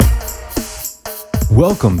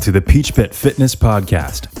Welcome to the Peach Pit Fitness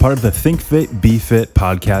Podcast, part of the Think Fit, Be Fit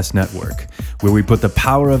podcast network, where we put the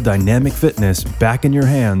power of dynamic fitness back in your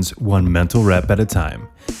hands, one mental rep at a time.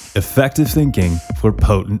 Effective thinking for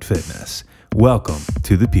potent fitness. Welcome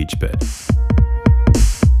to the Peach Pit.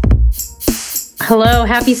 Hello,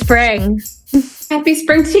 happy spring. Happy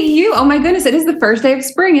spring to you. Oh my goodness, it is the first day of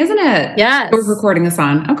spring, isn't it? Yes. We're recording this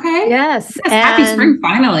on. Okay. Yes. Happy spring,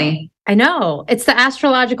 finally. I know. It's the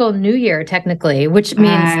astrological new year, technically, which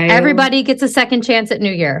means everybody gets a second chance at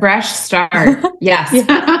New Year. Fresh start. Yes.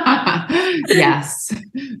 Yes.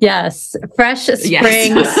 Yes. Fresh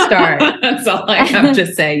spring start. That's all I have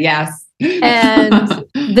to say. Yes. And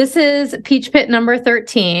this is Peach Pit number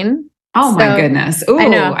 13. Oh my goodness. Ooh,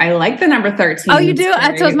 I like the number 13. Oh, you do?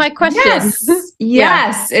 That was my question. Yes.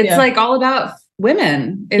 Yes. It's like all about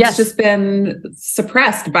women. It's just been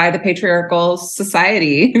suppressed by the patriarchal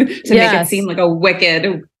society to make it seem like a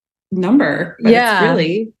wicked number. But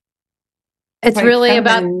it's really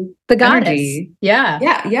about the goddess. Energy. Yeah.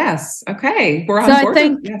 Yeah. Yes. Okay. We're on board. I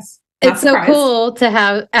think it's so cool to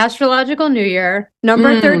have astrological new year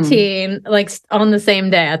number 13 like on the same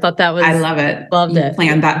day. I thought that was I love it. Loved it.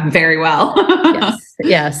 Planned that very well.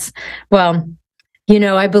 Yes. Well, you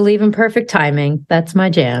know, I believe in perfect timing. That's my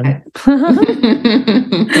jam.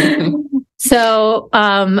 So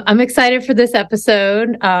I'm excited for this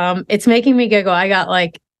episode. It's making me giggle. I got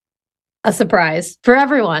like a surprise for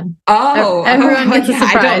everyone. Everyone gets a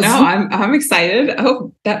surprise. I don't know. I'm excited.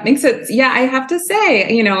 Oh, that makes it. Yeah, I have to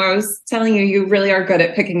say, I was telling you, you really are good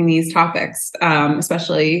at picking these topics,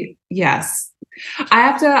 especially, yes.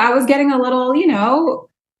 I was getting a little,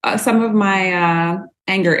 some of my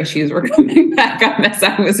anger issues were coming back on as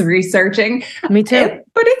I was researching. Me too.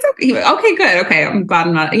 But it's okay. Okay, good. Okay. I'm glad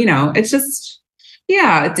I'm not, it's just,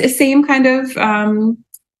 it's the same kind of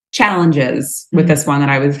challenges with this one that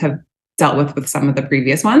I have dealt with some of the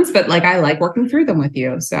previous ones, but I like working through them with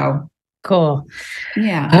you. So cool.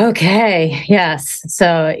 Yeah. Okay. Yes.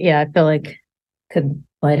 So I feel like could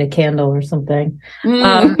light a candle or something.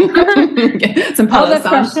 Some all the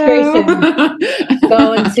frustration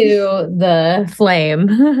go into the flame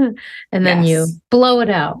and then you blow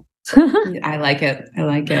it out. I like it.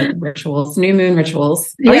 Rituals, new moon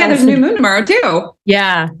rituals. Oh yeah, there's a new moon tomorrow too.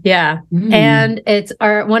 Yeah. And it's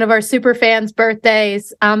one of our super fans'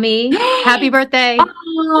 birthdays. Ami, happy birthday.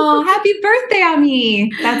 Oh, happy birthday,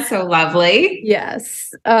 Ami. That's so lovely.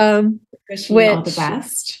 Yes. Wishing you all the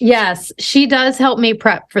best. Yes, she does help me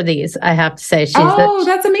prep for these. I have to say,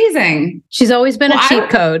 that's amazing. She's always been a cheat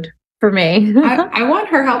code for me. I want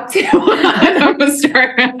her help too.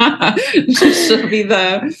 She'll be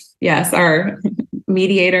our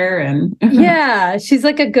mediator and she's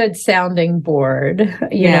like a good sounding board.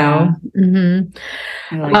 You know.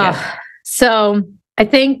 Mm-hmm. I like it. So I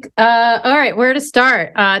think, all right, where to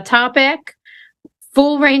start? Topic.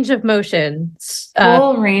 Full range of motion.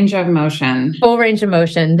 Full range of motion.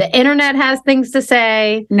 The internet has things to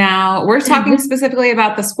say. Now, we're talking specifically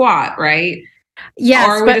about the squat, right? Yes.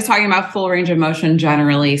 Or are we just talking about full range of motion,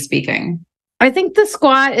 generally speaking? I think the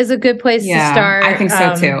squat is a good place to start. I think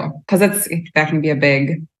so too, because that can be a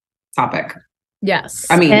big topic. Yes.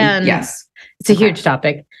 I mean, yes. It's a huge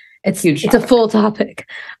topic. It's huge. It's a full topic.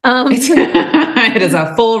 It is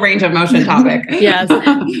a full range of motion topic. Yes.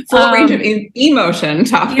 Full range of emotion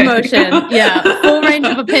topic. Full range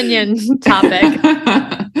of opinion topic.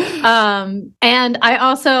 And I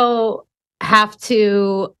also have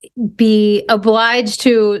to be obliged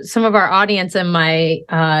to some of our audience and my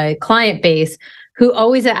client base who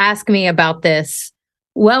always ask me about this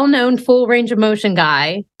well-known full range of motion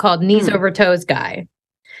guy called Knees Over Toes guy.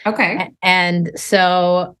 Okay. And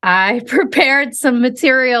so I prepared some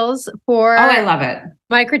materials for I love it.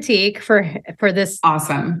 My critique for this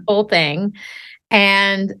awesome whole thing.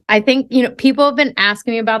 And I think, people have been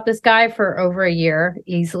asking me about this guy for over a year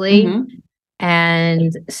easily. Mm-hmm.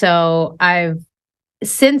 And so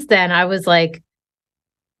since then I was like,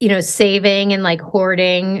 saving and like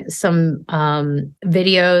hoarding some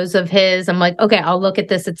videos of his. I'm like, okay, I'll look at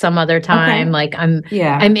this at some other time. Okay. Like I'm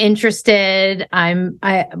interested.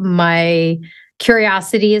 My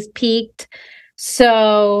curiosity is piqued.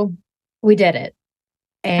 So we did it.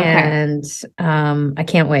 And I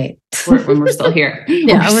can't wait. We're still here.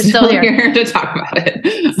 We're still here to talk about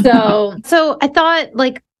it. So I thought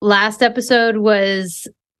like last episode was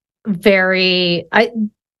very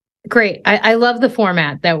great. I love the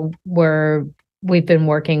format that we've been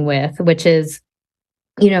working with, which is,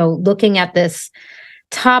 looking at this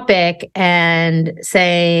topic and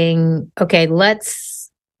saying, okay,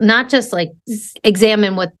 let's not just like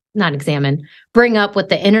bring up what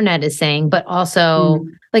the internet is saying, but also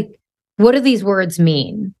like what do these words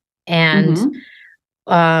mean? And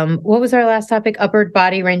what was our last topic? Upper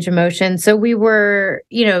body range of motion. So we were,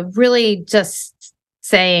 really just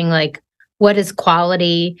saying like, what is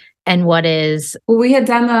quality and what is... Well, we had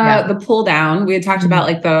done the pull down. We had talked about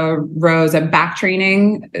like the rows of back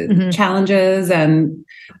training challenges, and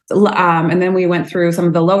then we went through some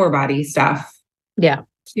of the lower body stuff. Yeah.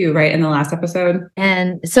 Too, right, in the last episode.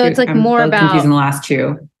 And so it's like more about confusing the last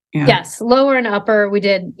two. Yeah. Yes, lower and upper. We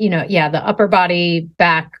did, the upper body,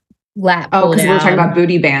 back, lat. Oh, because we were talking about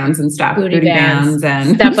booty bands and stuff. Booty bands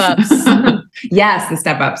and step ups. Yes, the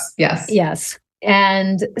step ups. Yes. Yes.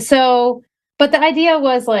 And so, but the idea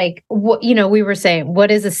was like, we were saying,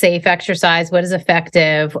 what is a safe exercise? What is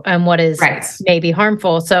effective? And what is maybe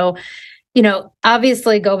harmful? So,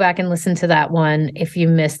 obviously go back and listen to that one. If you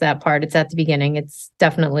missed that part, it's at the beginning. It's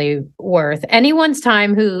definitely worth anyone's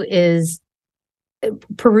time who is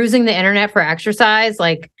perusing the internet for exercise.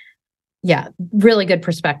 Like, yeah, really good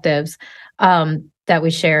perspectives that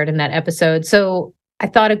we shared in that episode. So I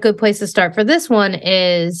thought a good place to start for this one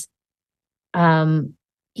is,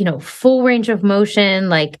 full range of motion,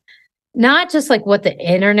 like not just like what the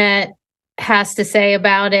internet has to say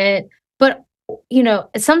about it, but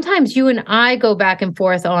sometimes you and I go back and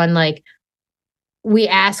forth on like, we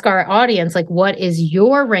ask our audience, like, what is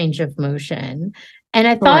your range of motion? And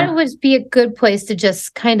I thought it would be a good place to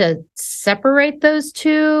just kind of separate those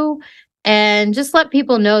two and just let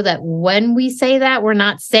people know that when we say that, we're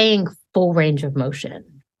not saying full range of motion.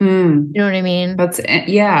 You know what I mean?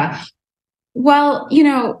 Yeah. Well,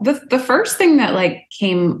 the first thing that like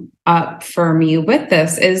came up for me with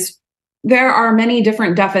this is there are many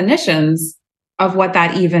different definitions of what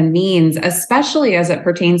that even means, especially as it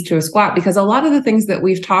pertains to a squat, because a lot of the things that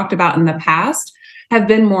we've talked about in the past have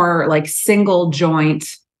been more like single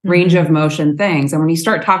joint range of motion things. And when you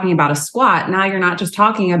start talking about a squat, now you're not just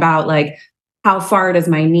talking about like, how far does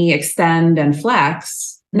my knee extend and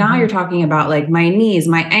flex? Now you're talking about like my knees,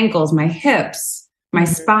 my ankles, my hips, my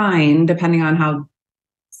spine, depending on how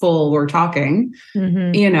full we're talking,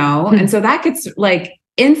 and so that gets like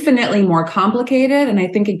infinitely more complicated. And I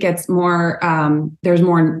think it gets more, there's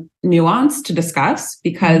more nuance to discuss,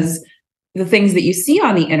 because the things that you see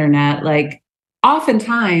on the internet, like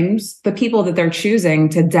oftentimes the people that they're choosing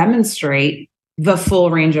to demonstrate the full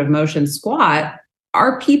range of motion squat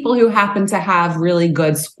are people who happen to have really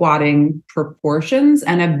good squatting proportions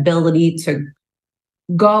and ability to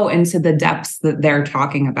go into the depths that they're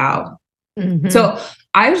talking about. So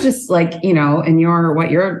I was just like, in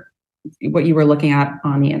what you were looking at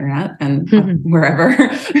on the internet and wherever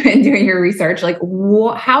and doing your research, like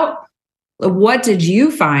what did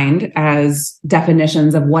you find as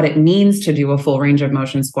definitions of what it means to do a full range of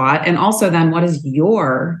motion squat? And also then what is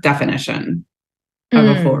your definition of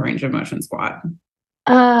a full range of motion squat?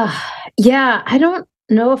 Yeah, I don't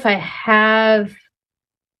know if I have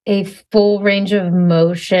a full range of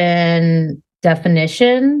motion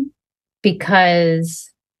definition, because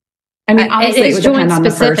I mean, obviously it would depend on the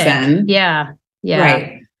person. Yeah.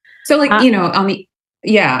 Right. So like, on the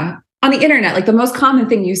internet, like the most common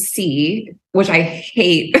thing you see, which I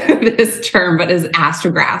hate this term, but is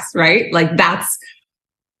astrograph, right? Like that's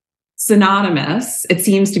synonymous. It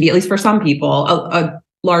seems to be, at least for some people, a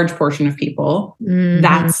large portion of people,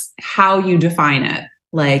 that's how you define it.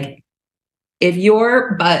 Like if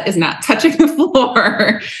your butt is not touching the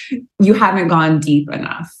floor, you haven't gone deep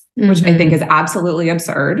enough, which I think is absolutely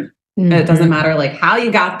absurd. It doesn't matter like how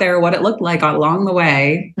you got there, what it looked like along the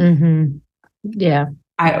way. Yeah.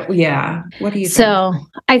 What do you think? So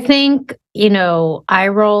I think, eye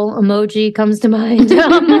roll emoji comes to mind.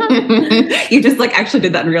 You just like actually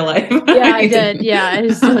did that in real life. Yeah, I did. Yeah. I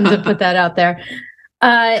just wanted to put that out there.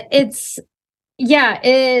 It's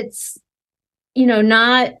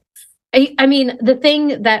not, I mean, the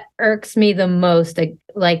thing that irks me the most,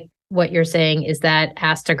 like what you're saying, is that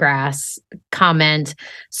Astagrass comment,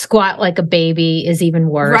 squat like a baby is even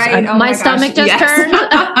worse. Right. My stomach just turned.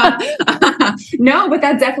 No, but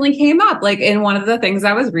that definitely came up. Like in one of the things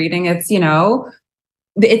I was reading, it's,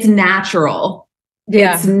 it's natural.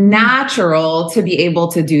 Yeah. It's natural to be able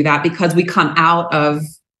to do that because we come out of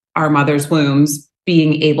our mother's wombs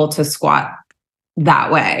being able to squat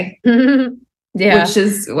that way. Yeah. Which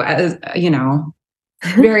is,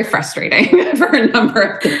 very frustrating for a number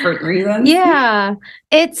of different reasons. Yeah.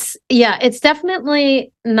 It's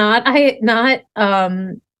definitely not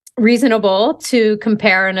reasonable to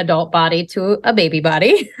compare an adult body to a baby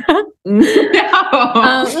body. No,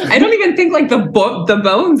 I don't even think like the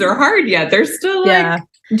bones are hard yet. They're still like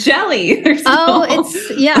jelly.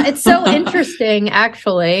 It's so interesting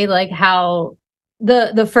actually, like how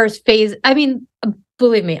the first phase, I mean,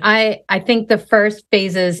 believe me, I think the first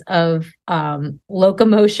phases of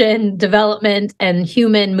locomotion development and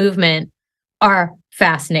human movement are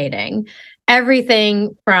fascinating.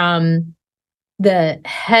 Everything from the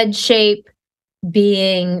head shape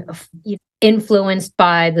being influenced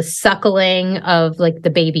by the suckling of like the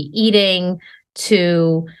baby eating,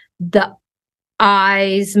 to the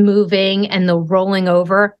eyes moving and the rolling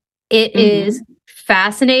over. It is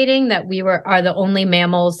fascinating that we are the only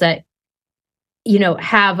mammals that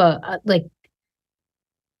have a like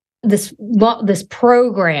this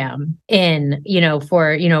program in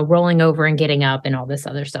for rolling over and getting up and all this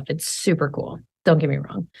other stuff. It's super cool, don't get me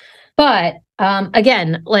wrong, but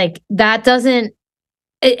again, like that doesn't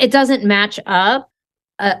match up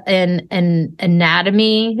in an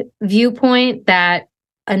anatomy viewpoint that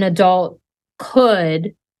an adult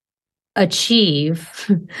could achieve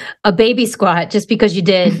a baby squat just because you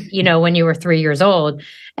did when you were 3 years old.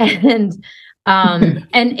 And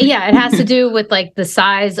yeah, it has to do with like the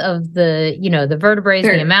size of the the vertebrae,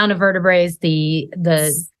 the amount of vertebrae, the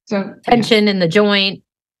tension in the joint,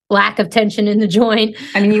 lack of tension in the joint.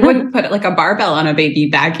 I mean, you wouldn't put like a barbell on a baby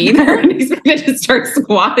back either and expect it to start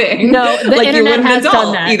squatting. No, the like internet has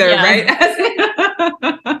done that either, yeah. Right?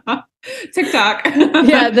 TikTok.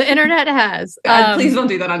 Yeah, the internet has. Please don't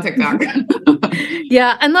do that on TikTok.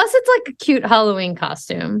 Yeah, unless it's like a cute Halloween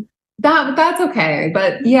costume. That's okay.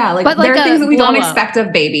 But yeah, like there are things that we don't blow-up. expect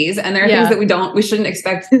of babies, and there are things that we shouldn't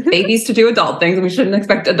expect babies to do adult things, and we shouldn't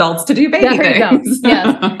expect adults to do baby things.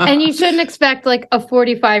 Yes. And you shouldn't expect like a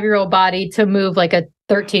 45-year-old body to move like a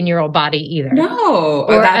 13-year-old body either. No.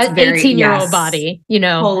 Or that's an 18-year-old body,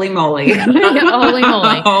 Holy moly. Holy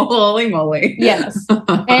moly. Holy moly. Yes.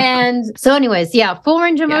 And so anyways, yeah, full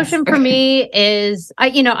range of motion for me is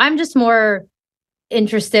I'm just more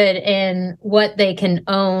interested in what they can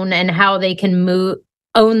own and how they can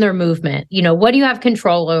own their movement. What do you have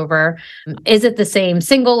control over? Is it the same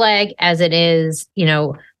single leg as it is,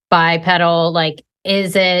 bipedal? Like,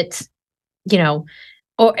 is it,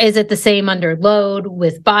 or is it the same under load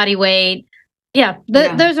with body weight? Yeah,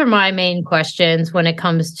 those are my main questions when it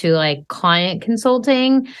comes to like client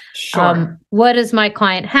consulting. Sure. What does my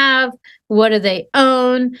client have? What do they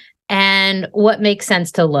own? And what makes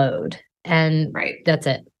sense to load? And that's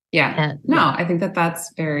it. Yeah. I think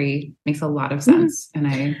that's makes a lot of sense.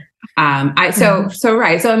 And so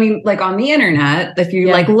right. So, I mean, like on the internet, if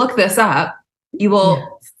you like look this up, you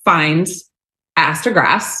will find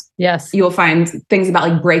astergrass. Yes. You will find things about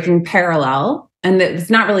like breaking parallel. And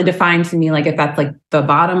it's not really defined to me, like if that's like the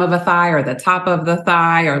bottom of a thigh or the top of the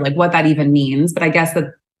thigh or like what that even means. But I guess that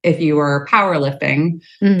if you are powerlifting,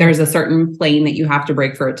 there's a certain plane that you have to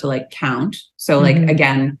break for it to like count. So like,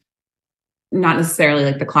 again, not necessarily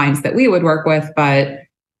like the clients that we would work with, but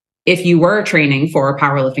if you were training for a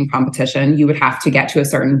powerlifting competition, you would have to get to a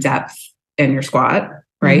certain depth in your squat,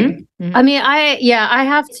 right? I mean, I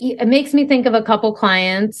have to, it makes me think of a couple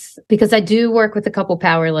clients because I do work with a couple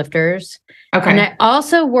powerlifters. Okay. And I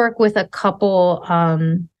also work with a couple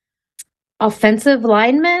offensive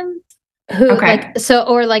linemen who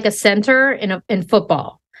or like a center in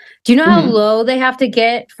football. Do you know how low they have to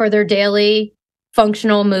get for their daily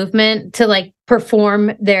functional movement to like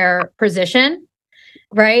perform their position?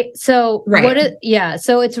 Right. So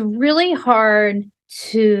so it's really hard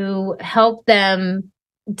to help them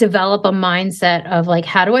develop a mindset of like,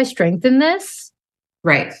 how do I strengthen this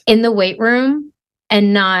in the weight room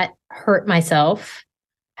and not hurt myself?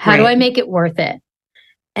 How do I make it worth it?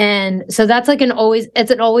 And so that's like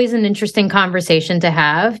always an interesting conversation to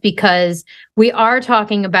have, because we are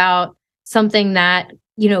talking about something that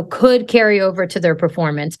could carry over to their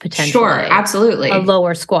performance potentially. Sure, absolutely. A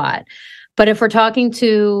lower squat. But if we're talking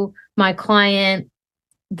to my client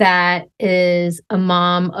that is a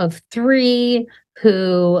mom of 3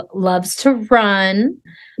 who loves to run,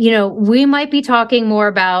 we might be talking more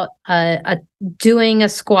about doing a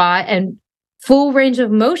squat, and full range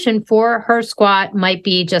of motion for her squat might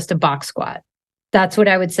be just a box squat. That's what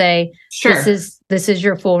I would say. Sure. This is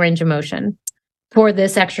your full range of motion for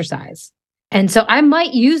this exercise. And so I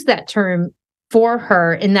might use that term for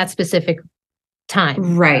her in that specific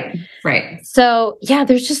time. Right. So yeah,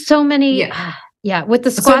 there's just so many. Yeah. With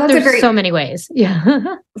the squat, there's so many ways.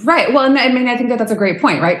 Yeah. Right. Well, and I mean, I think that's a great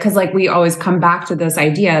point, right? Because like we always come back to this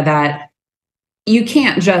idea that you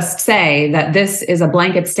can't just say that this is a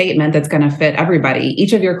blanket statement that's going to fit everybody.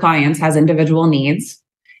 Each of your clients has individual needs,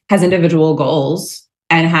 has individual goals,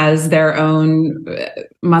 and has their own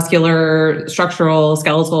muscular, structural,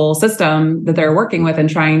 skeletal system that they're working with and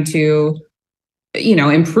trying to,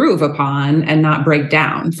 improve upon and not break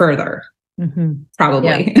down further.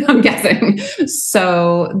 Probably, I'm guessing.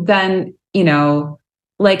 So then,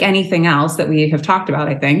 like anything else that we have talked about,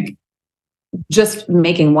 I think, just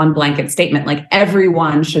making one blanket statement, like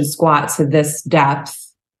everyone should squat to this depth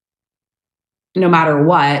no matter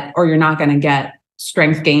what, or you're not going to get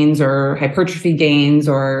strength gains or hypertrophy gains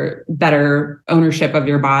or better ownership of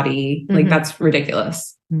your body. Like that's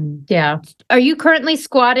ridiculous. Yeah. Are you currently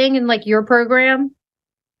squatting in like your program?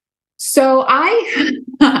 So I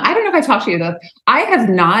don't know if I talked to you though. I have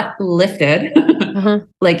not lifted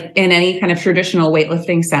like in any kind of traditional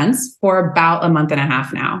weightlifting sense for about a month and a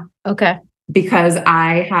half now. Okay. Because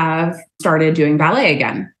I have started doing ballet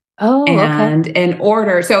again. Oh, and in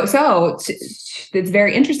order, so it's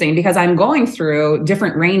very interesting because I'm going through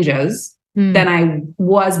different ranges than I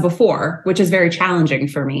was before, which is very challenging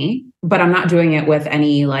for me, but I'm not doing it with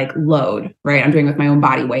any like load, right? I'm doing it with my own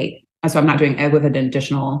body weight. So I'm not doing it with an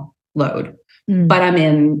additional load, but I'm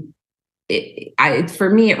in it.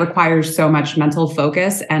 For me, it requires so much mental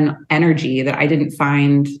focus and energy that I didn't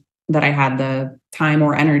find that I had the time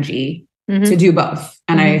or energy to do both.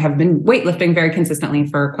 And I have been weightlifting very consistently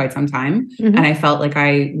for quite some time. And I felt like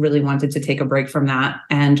I really wanted to take a break from that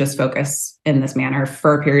and just focus in this manner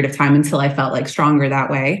for a period of time until I felt like stronger that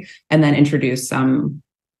way, and then introduce some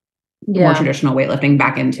more traditional weightlifting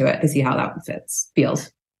back into it to see how that feels.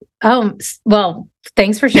 Oh, well,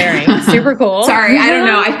 thanks for sharing. Super cool. Sorry. I don't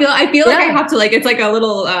know. I feel like I have to like, it's like a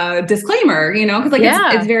little disclaimer, you know, because like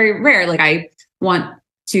it's very rare. Like I want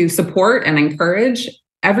to support and encourage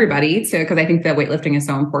everybody to, because I think that weightlifting is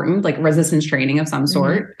so important. Like resistance training of some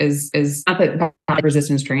sort is not that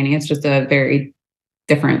resistance training. It's just a very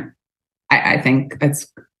different, I think it's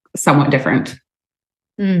somewhat different.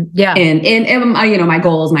 Yeah. And you know, my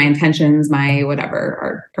goals, my intentions, my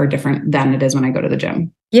whatever are different than it is when I go to the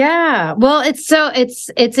gym. Yeah. Well,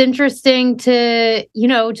 it's interesting to, you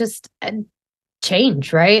know, just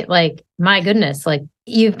change, right? Like, my goodness, like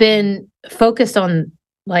you've been focused on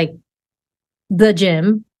like the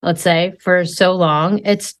gym, let's say, for so long.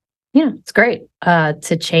 It's, you know, it's great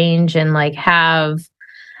to change and like have,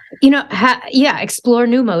 you know, explore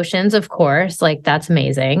new motions, of course. Like that's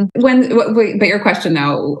amazing. But your question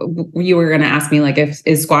though, you were going to ask me like,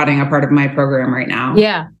 is squatting a part of my program right now?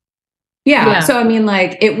 Yeah. So, I mean,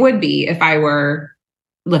 like it would be if I were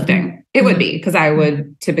lifting, it would be because I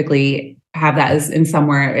would typically have that as in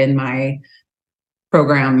somewhere in my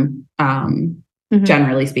program,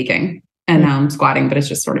 generally speaking. And now I'm squatting, but it's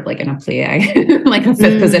just sort of like in a plie, like a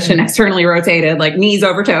fifth position, externally rotated, like knees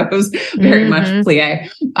over toes, very much plie.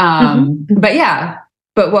 But yeah,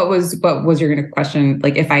 but what was your question?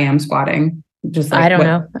 Like if I am squatting, just like, I don't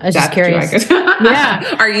know. I was just curious.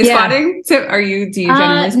 Yeah. Are you squatting? Do you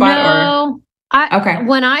generally squat? No, Okay.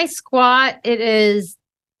 When I squat,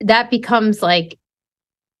 that becomes like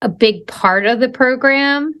a big part of the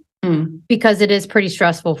program because it is pretty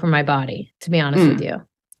stressful for my body, to be honest with you.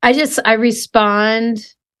 I respond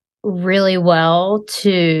really well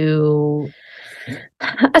to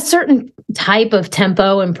a certain type of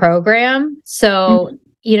tempo and program. So,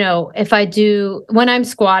 you know, when I'm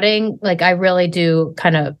squatting, like I really do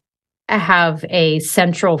kind of have a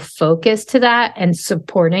central focus to that and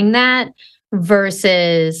supporting that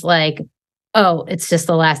versus like, oh, it's just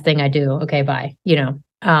the last thing I do. Okay, bye. You know,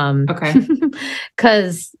 Okay.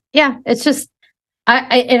 Cause it's just,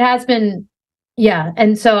 it has been,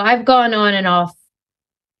 and so I've gone on and off,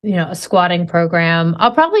 you know, a squatting program.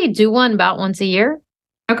 I'll probably do one about once a year.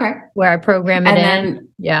 Okay. Where I program it in.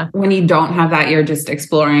 Then when you don't have that, you're just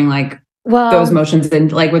exploring like those motions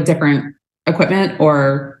and like with different equipment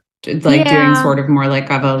or like doing sort of more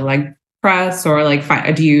like of a leg press or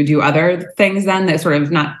like, do you do other things then that sort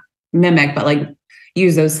of not mimic, but like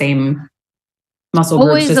use those same muscle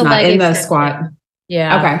groups, just not in the squat?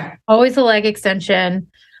 Yeah. Okay. Always a leg extension.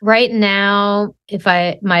 Right now, if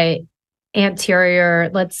my anterior,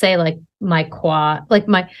 let's say like my quad, like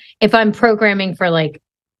if I'm programming for like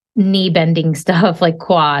knee bending stuff like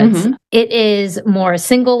quads, it is more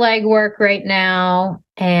single leg work right now.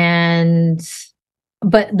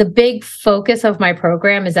 But the big focus of my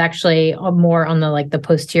program is actually more on the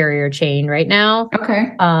posterior chain right now.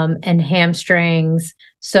 Okay. And hamstrings.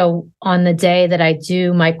 So on the day that I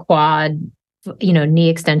do my quad, you know, knee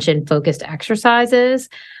extension focused exercises,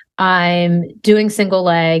 I'm doing single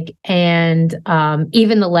leg and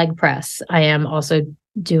even the leg press. I am also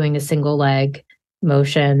doing a single leg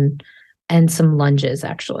motion and some lunges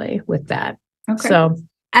actually with that. Okay. So,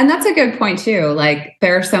 and that's a good point too. Like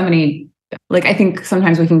there are so many, like, I think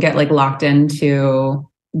sometimes we can get like locked into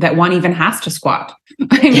that one even has to squat.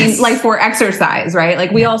 I mean, like for exercise, right?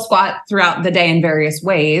 Like we all squat throughout the day in various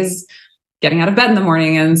ways, getting out of bed in the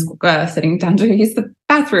morning and sitting down to use the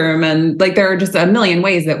bathroom. And like, there are just a million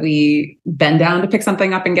ways that we bend down to pick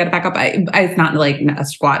something up and get it back up. It's not like a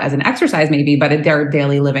squat as an exercise maybe, but there are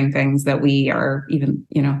daily living things that we are even,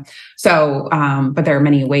 so, but there are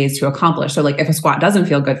many ways to accomplish. So like if a squat doesn't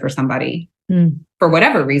feel good for somebody for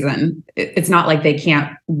whatever reason, it's not like they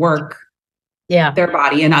can't work their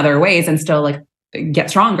body in other ways and still like get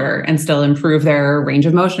stronger and still improve their range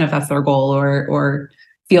of motion if that's their goal, or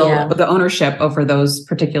feel the ownership over those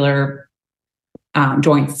particular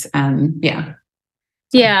joints. And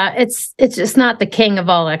it's just not the king of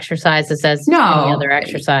all exercises as any other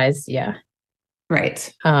exercise.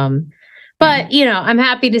 Right. But I'm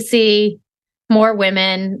happy to see more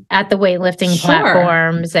women at the weightlifting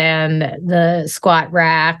platforms and the squat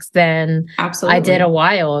racks than I did a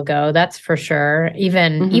while ago. That's for sure.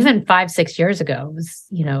 Even 5-6 years ago was,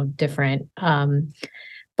 different.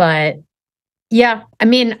 But yeah, I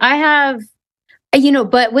mean, I have,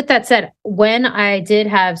 but with that said, when I did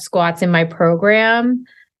have squats in my program,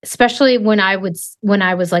 especially when I was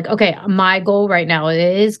like, okay, my goal right now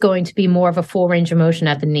is going to be more of a full range of motion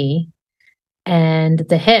at the knee and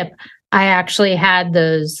the hip, I actually had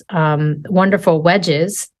those wonderful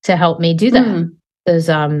wedges to help me do that. Those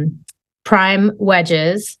prime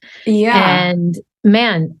wedges. Yeah. And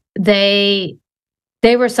man, they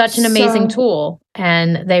were such an amazing tool,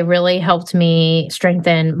 and they really helped me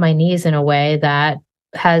strengthen my knees in a way that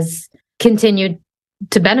has continued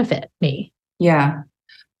to benefit me. Yeah.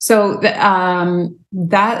 So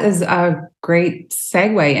that is a great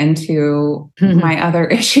segue into my other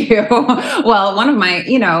issue. Well, one of my,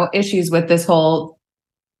 issues with this whole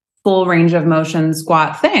full range of motion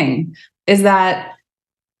squat thing is that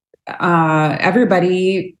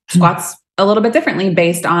everybody squats a little bit differently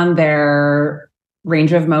based on their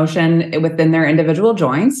range of motion within their individual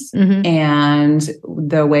joints and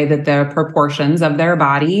the way that the proportions of their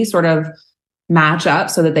body sort of match up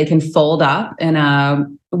so that they can fold up in a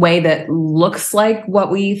way that looks like what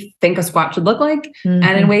we think a squat should look like,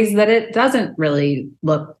 and in ways that it doesn't really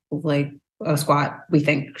look like a squat we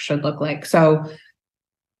think should look like. So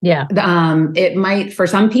it might, for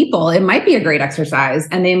some people, it might be a great exercise,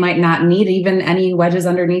 and they might not need even any wedges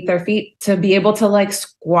underneath their feet to be able to like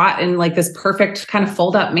squat in like this perfect kind of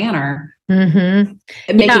fold up manner.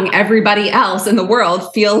 Making everybody else in the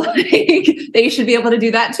world feel like they should be able to do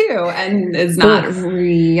that too. And it's not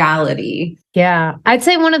reality. Yeah. I'd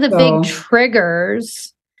say one of the big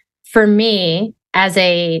triggers for me as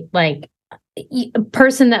a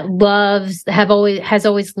person that has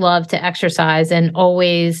always loved to exercise and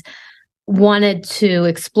always wanted to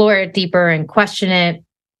explore it deeper and question it.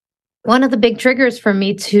 One of the big triggers for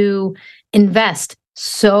me to invest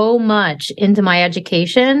so much into my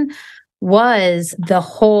education was the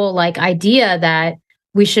whole idea that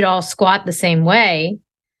we should all squat the same way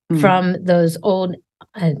from those old,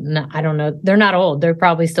 I don't know, they're not old, they're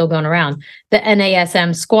probably still going around, the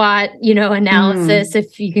NASM squat, analysis,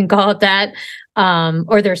 if you can call it that,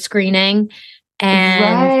 or their screening.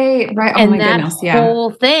 And right. Oh, and my goodness.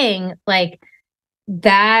 Whole thing,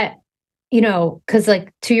 that, because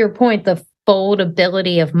to your point, the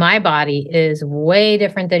foldability of my body is way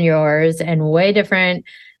different than yours and way different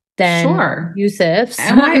than Yusuf's.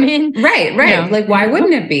 Right. Why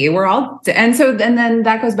wouldn't it be? We're all, and then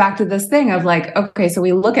that goes back to this thing of okay, so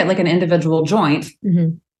we look at an individual joint.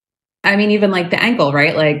 I mean, even the ankle,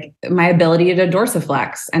 right? Like my ability to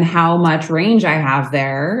dorsiflex and how much range I have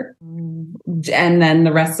there. And then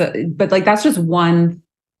the rest but that's just one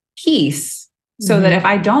piece. So that if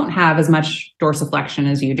I don't have as much dorsiflexion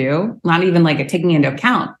as you do, not even taking into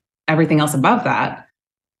account everything else above that,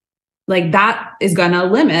 that is going to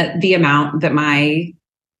limit the amount that my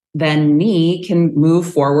then knee can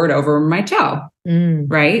move forward over my toe,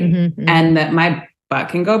 right? And that my butt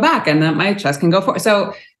can go back and that my chest can go forward.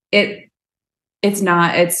 So so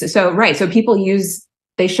people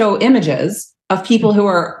they show images of people who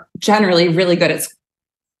are generally really good at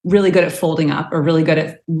folding up, or really good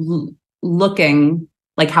at looking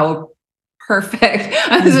like how perfect,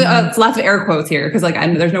 it's lots of air quotes here, because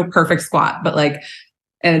there's no perfect squat, but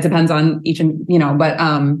and it depends on each, but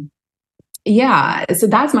so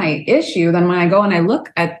that's my issue. Then when I go and I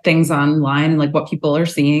look at things online and what people are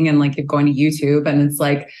seeing, and going to YouTube, and it's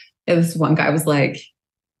this one guy was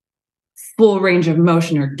full range of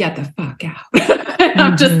motion or get the fuck out. And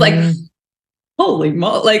I'm just holy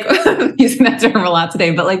moly, using that term a lot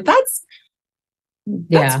today, but that's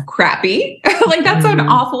crappy. That's an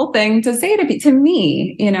awful thing to say to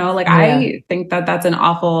me, I think that that's an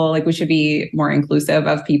awful, we should be more inclusive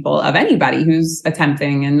of people, of anybody who's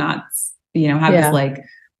attempting, and not, have this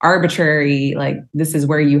arbitrary, this is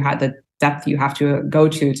where you had depth you have to go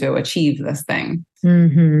to achieve this thing.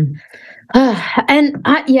 Mm-hmm.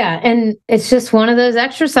 And it's just one of those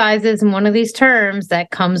exercises and one of these terms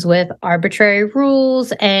that comes with arbitrary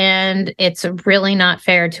rules, and it's really not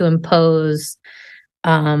fair to impose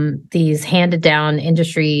these handed down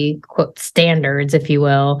industry quote standards, if you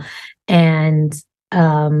will. And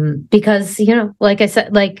because, like I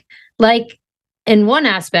said, like in one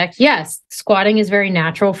aspect, yes, squatting is very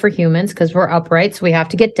natural for humans because we're upright, so we have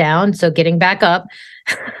to get down. So getting back up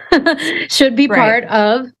should be part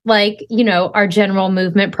of our general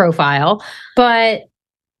movement profile. But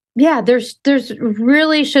yeah, there's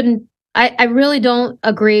really shouldn't. I really don't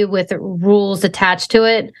agree with rules attached to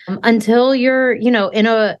it until you're, in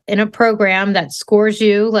a program that scores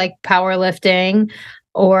you like powerlifting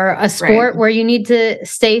or a sport where you need to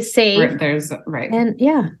stay safe. And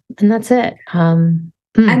that's it.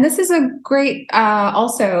 And this is a great,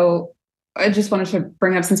 also, I just wanted to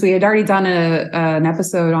bring up, since we had already done an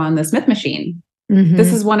episode on the Smith machine,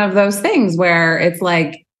 this is one of those things where it's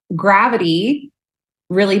like gravity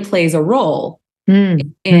really plays a role.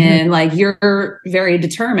 And like, you're very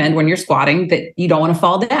determined when you're squatting that you don't want to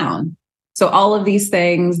fall down. So all of these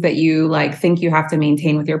things that you like think you have to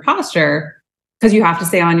maintain with your posture, because you have to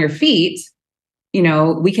stay on your feet,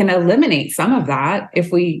 we can eliminate some of that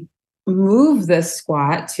if we move this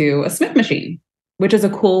squat to a Smith machine, which is a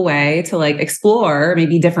cool way to like explore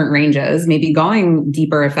maybe different ranges, maybe going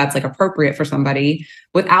deeper if that's like appropriate for somebody,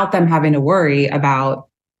 without them having to worry about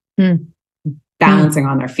balancing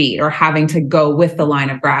on their feet or having to go with the line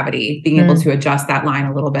of gravity, being able to adjust that line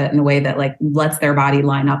a little bit in a way that like lets their body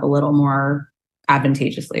line up a little more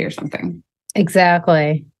advantageously or something.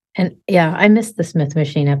 Exactly. And yeah, I missed the Smith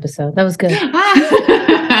machine episode. That was good.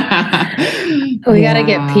 We got to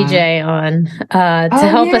get PJ on to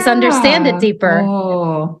help us understand it deeper.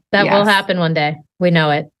 That will happen one day. We know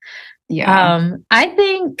it. Yeah. I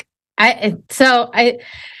think I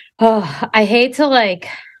hate to like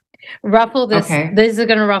ruffle this. Okay. This is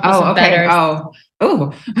going to ruffle some feathers.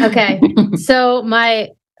 Okay. So my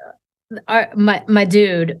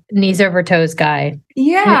dude, knees over toes guy.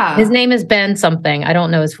 Yeah. His name is Ben something. I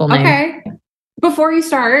don't know his full name. Okay. Before you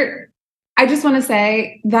start, I just want to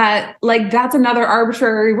say that like that's another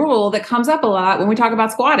arbitrary rule that comes up a lot when we talk about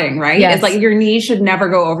squatting, right? Yes. It's like your knees should never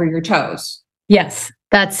go over your toes. Yes.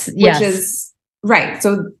 Which is right.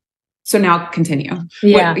 So now continue.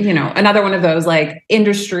 Yeah. Another one of those like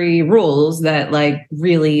industry rules that like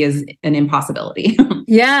really is an impossibility.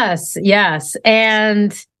 Yes.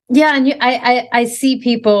 And yeah, and I see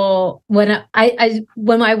people when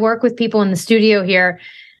I work with people in the studio here,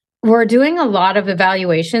 we're doing a lot of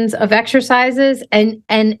evaluations of exercises, and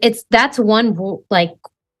that's one like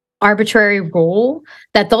arbitrary rule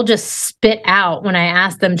that they'll just spit out when I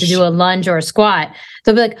ask them to do a lunge or a squat.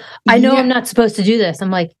 They'll be like, I know I'm not supposed to do this.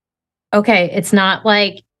 I'm like, okay, it's not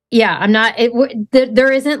like, I'm not,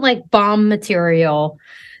 there isn't like bomb material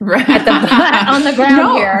on the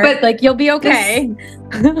ground here, but like you'll be okay.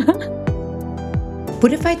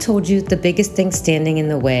 What if I told you the biggest thing standing in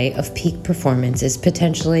the way of peak performance is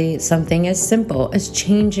potentially something as simple as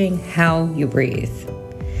changing how you breathe?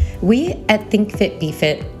 We at Think Fit Be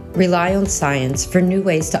Fit rely on science for new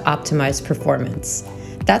ways to optimize performance.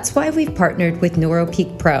 That's why we've partnered with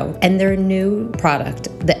NeuroPeak Pro and their new product,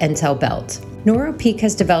 the Intel Belt. NeuroPeak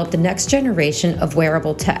has developed the next generation of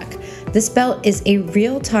wearable tech. This belt is a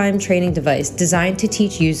real-time training device designed to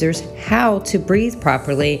teach users how to breathe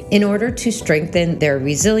properly in order to strengthen their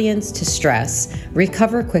resilience to stress,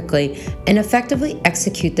 recover quickly, and effectively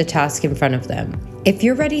execute the task in front of them. If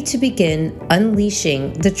you're ready to begin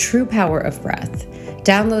unleashing the true power of breath,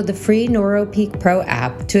 download the free NeuroPeak Pro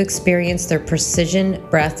app to experience their precision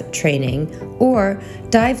breath training, or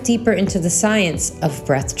dive deeper into the science of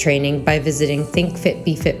breath training by visiting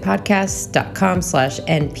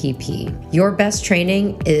thinkfitbefitpodcast.com/NPP. Your best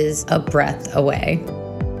training is a breath away.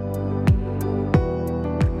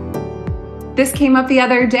 This came up the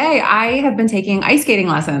other day. I have been taking ice skating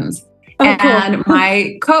lessons, and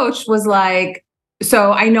my coach was like,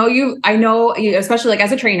 so I know you, especially like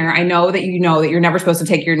as a trainer, I know that you're never supposed to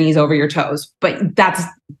take your knees over your toes, but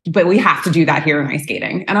we have to do that here in ice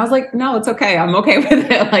skating. And I was like, no, it's okay. I'm okay with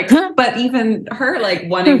it. Like, but even her like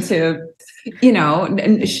wanting to,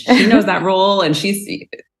 and she knows that rule, and she's,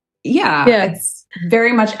 it's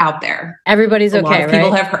very much out there. Everybody's okay, right?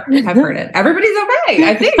 People have heard it. Everybody's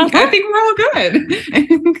okay. I think we're all good.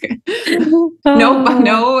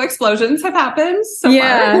 No explosions have happened so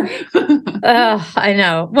far. I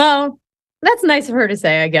know. Well, that's nice of her to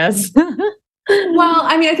say, I guess. Well,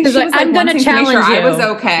 I mean, I think she was like, I'm going to challenge you. I was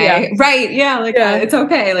okay. Yeah. Right. Yeah. Like, it's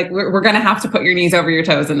okay. Like, we're going to have to put your knees over your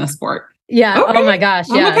toes in this sport. Yeah. Okay. Oh my gosh.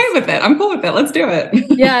 I'm okay with it. I'm cool with it. Let's do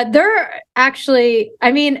it. Yeah. They're actually,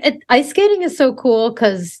 I mean, ice skating is so cool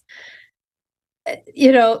because,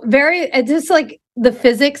 it's just like the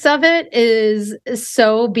physics of it is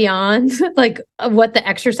so beyond like what the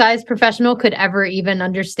exercise professional could ever even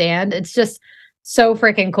understand. It's just so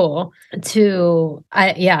freaking cool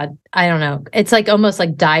I don't know. It's like almost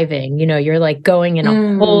like diving, you're like going in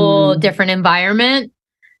a whole different environment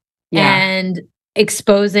and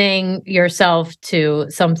exposing yourself to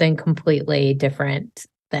something completely different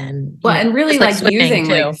than and really like using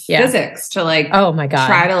like physics to like, oh my God,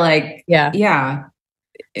 try to like,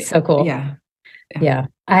 so cool. Yeah.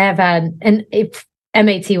 I have had, and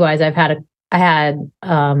MAT wise, I had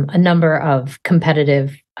a number of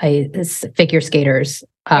competitive figure skaters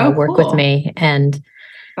work with me, and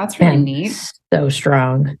that's really neat. So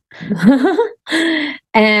strong.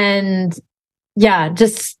 And I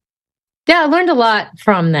learned a lot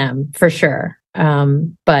from them for sure.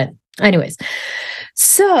 But anyways,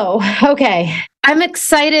 so okay, I'm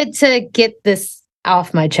excited to get this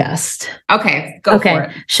off my chest. Okay, go for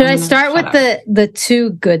it. Should I start with the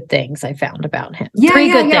two good things I found about him? Yeah,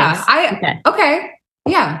 Three good things. Okay.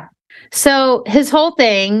 Yeah. So his whole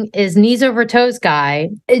thing is knees over toes guy.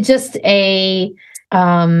 It's just a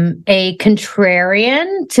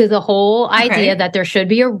contrarian to the whole idea that there should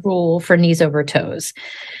be a rule for knees over toes.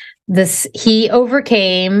 He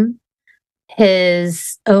overcame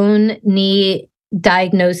his own knee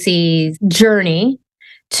diagnosis journey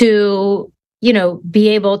to be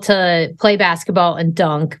able to play basketball and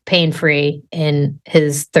dunk pain-free in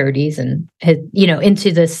his 30s and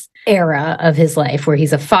into this era of his life where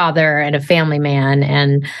he's a father and a family man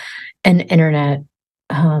and an internet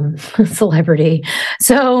celebrity.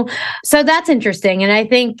 So that's interesting. And I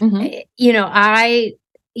think,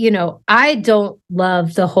 I don't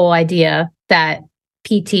love the whole idea that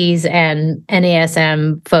PTs and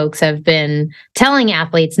NASM folks have been telling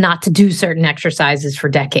athletes not to do certain exercises for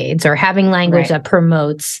decades, or having language that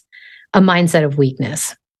promotes a mindset of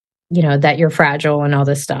weakness, that you're fragile and all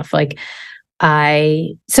this stuff. Like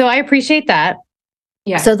I appreciate that.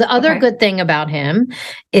 Yeah. So the other good thing about him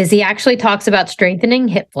is he actually talks about strengthening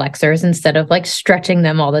hip flexors instead of like stretching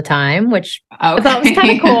them all the time, which I thought was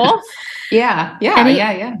kind of cool. Yeah.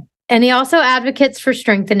 And he also advocates for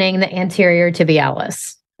strengthening the anterior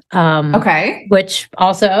tibialis. Which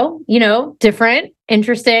also, different,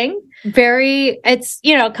 interesting,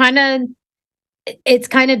 it's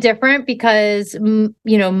kind of different because,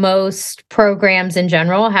 most programs in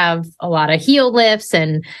general have a lot of heel lifts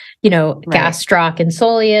and, gastroc and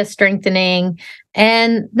soleus strengthening.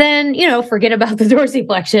 And then, forget about the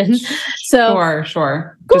dorsiflexion. So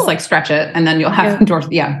sure. Cool. Just like stretch it and then you'll have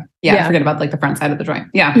Yeah. Forget about like the front side of the joint.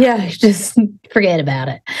 Yeah. Just forget about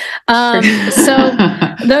it. So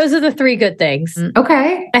those are the three good things.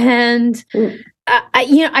 Okay. And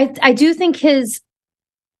I do think his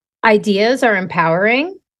ideas are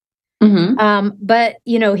empowering. Mm-hmm. But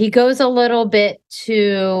he goes he's a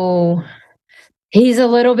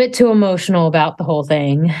little bit too emotional about the whole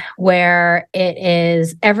thing, where it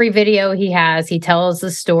is every video he has, he tells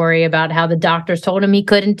the story about how the doctors told him he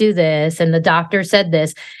couldn't do this and the doctor said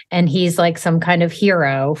this, and he's like some kind of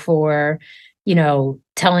hero for,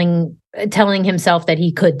 telling himself that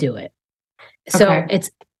he could do it. So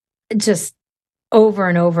it's just over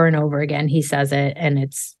and over and over again he says it, and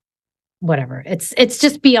it's whatever. It's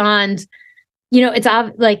just beyond. It's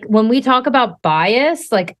like when we talk about bias,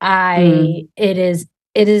 like it is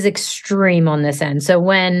extreme on this end. So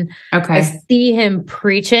when I see him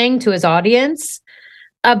preaching to his audience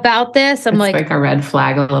about this, I'm like a red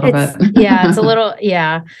flag a little bit. It's a little,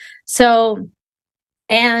 So,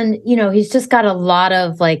 and, he's just got a lot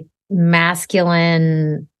of like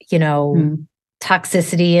masculine,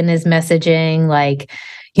 toxicity in his messaging, like,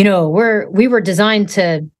 we were designed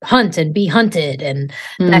to hunt and be hunted and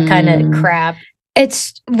that kind of crap.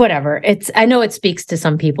 It's whatever. I know it speaks to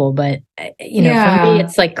some people, but for me,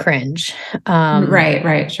 it's like cringe.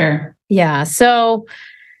 Right. Sure. Yeah. So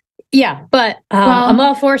but I'm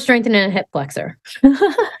all for strengthening a hip flexor. And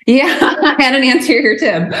an anterior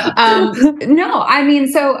tib. No, I mean,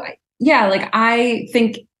 like I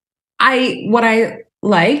think what I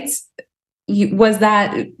liked was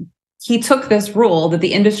that he took this rule that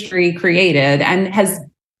the industry created and has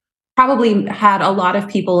probably had a lot of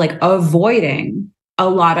people like avoiding a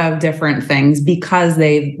lot of different things because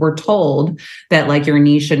they were told that like your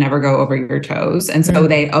knees should never go over your toes. And so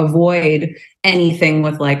they avoid anything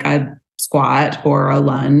with like a squat or a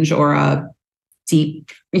lunge or a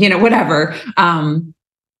deep, whatever.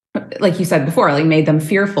 Like you said before, like made them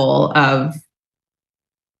fearful of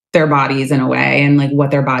their bodies in a way, and like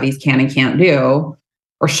what their bodies can and can't do,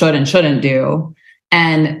 or should and shouldn't do.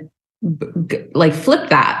 And like flip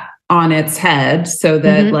that on its head so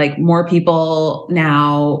that like more people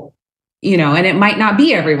now, and it might not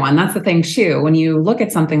be everyone. That's the thing too. When you look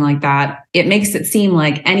at something like that, it makes it seem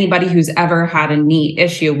like anybody who's ever had a knee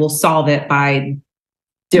issue will solve it by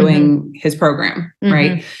doing his program,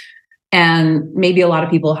 right? And maybe a lot of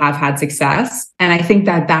people have had success. And I think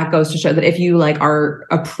that goes to show that if you like are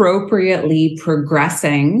appropriately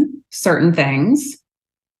progressing certain things,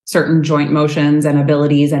 certain joint motions and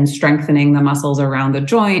abilities, and strengthening the muscles around the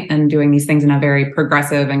joint and doing these things in a very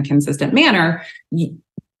progressive and consistent manner,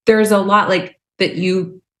 there's a lot like that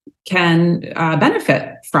you can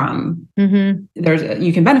benefit from. You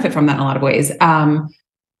can benefit from that in a lot of ways. I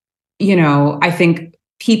think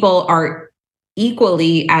people are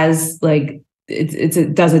equally as like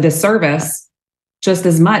it does a disservice just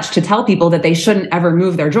as much to tell people that they shouldn't ever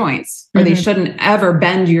move their joints, or they shouldn't ever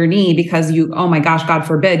bend your knee because oh my gosh, God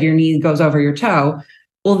forbid your knee goes over your toe.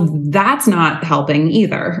 Well, that's not helping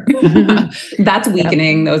either. That's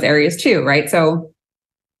weakening those areas too, right? So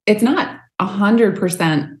it's not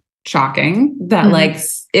 100% shocking that like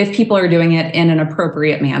if people are doing it in an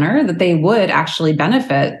appropriate manner, that they would actually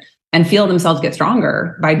benefit and feel themselves get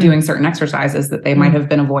stronger by doing certain exercises that they might have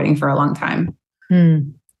been avoiding for a long time.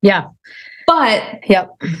 Yeah. But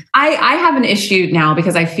I have an issue now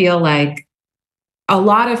because I feel like a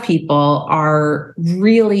lot of people are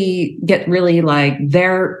get really like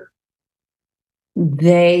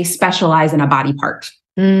they specialize in a body part.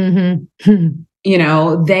 They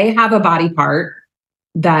have a body part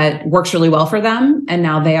that works really well for them. And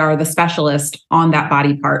now they are the specialist on that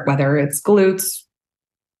body part, whether it's glutes,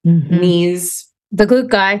 knees, the glute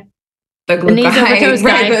guy. The knees over toes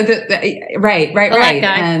guy. Right.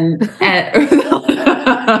 Guy. And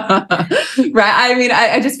right. I mean,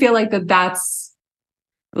 I just feel like that's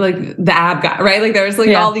like the ab guy, right? Like there's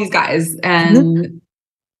like all these guys, and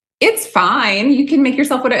it's fine. You can make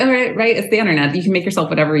yourself whatever, right? It's the internet. You can make yourself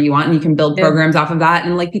whatever you want, and you can build programs off of that.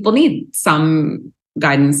 And like people need some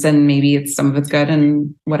guidance, and maybe some of it's good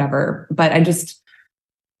and whatever. But I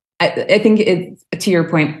think it's, to your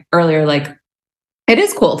point earlier, like it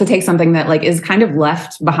is cool to take something that like is kind of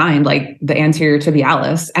left behind, like the anterior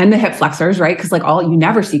tibialis and the hip flexors, right? Because like you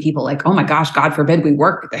never see people like, oh my gosh, God forbid we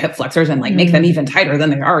work the hip flexors and like make them even tighter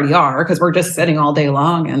than they already are, because we're just sitting all day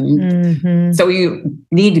long. And so you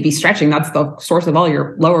need to be stretching. That's the source of all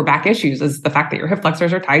your lower back issues, is the fact that your hip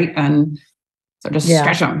flexors are tight. And so just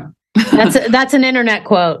stretch them. That's an internet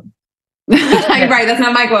quote. Right. That's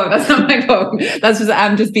not my quote. That's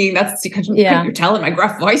you're telling my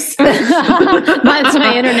gruff voice. That's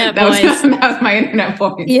my internet voice. That was my internet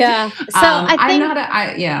voice. Yeah. So I think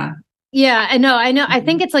Yeah, I know. I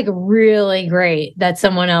think it's like really great that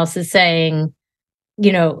someone else is saying,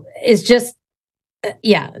 is just,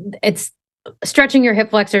 it's stretching your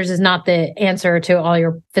hip flexors is not the answer to all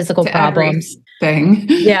your physical problems. Everything.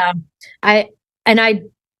 Yeah. I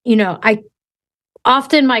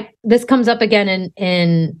often this comes up again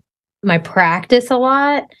in my practice a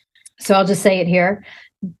lot. So I'll just say it here.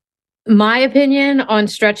 My opinion on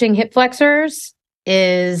stretching hip flexors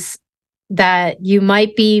is that you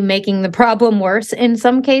might be making the problem worse in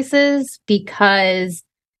some cases, because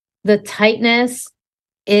the tightness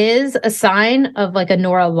is a sign of like a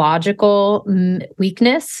neurological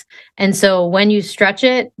weakness. And so when you stretch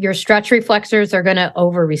it, your stretch reflexors are going to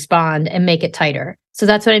over respond and make it tighter. So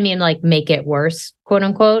that's what I mean, like make it worse, quote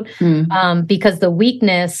unquote, because the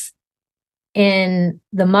weakness in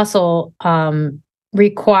the muscle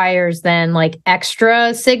requires then like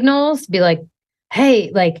extra signals to be like, hey,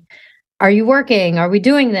 like, are you working? Are we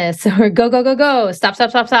doing this? Or go, stop.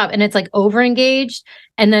 And it's like over engaged.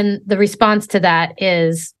 And then the response to that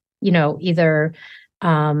is, either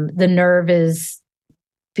the nerve is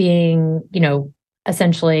being,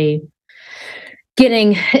 essentially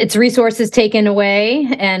getting its resources taken away,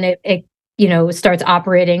 and it starts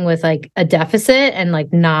operating with like a deficit and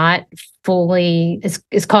like not fully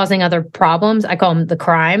is causing other problems. I call them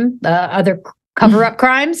the other cover-up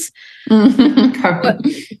crimes.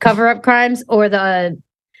 Cover-up crimes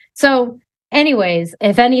so anyways,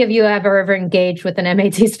 if any of you have ever engaged with an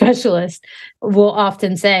MAT specialist, will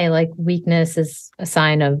often say like weakness is a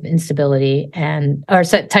sign of instability, or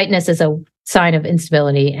tightness is a sign of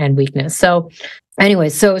instability and weakness. So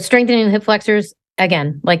anyways, so strengthening the hip flexors,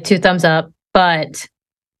 again, like 2 thumbs up, but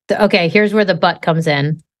here's where the but comes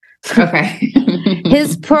in. Okay.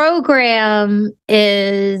 His program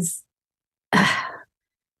is,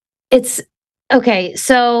 it's Okay,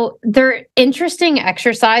 so they're interesting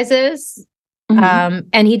exercises.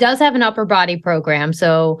 And he does have an upper body program.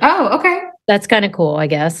 So okay. That's kind of cool, I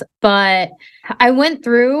guess. But I went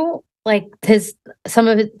through like some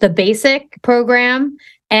of the basic program,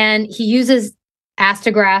 and he uses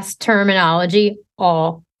Astagrass terminology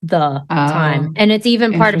all the time. And it's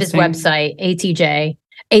even part of his website, ATG.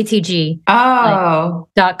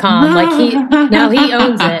 .com. Like now he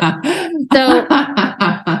owns it. So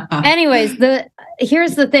anyways,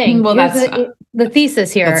 here's the thing. Well, the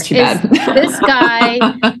thesis here is this guy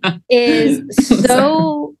is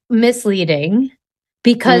so misleading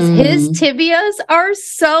because his tibias are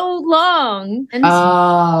so long.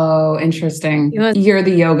 Interesting. You're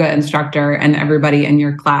the yoga instructor, and everybody in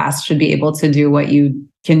your class should be able to do what you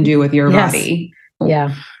can do with your body.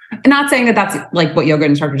 Yeah. Not saying that that's like what yoga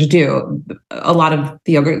instructors do. A lot of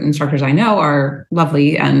the yoga instructors I know are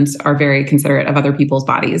lovely and are very considerate of other people's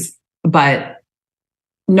bodies, but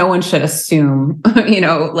no one should assume,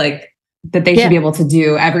 like that they should be able to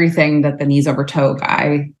do everything that the knees over toe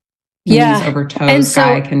guy, knees over toes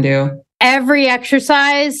guy can do. Every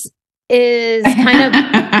exercise is kind of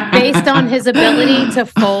based on his ability to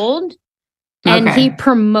fold. And he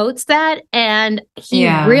promotes that. And he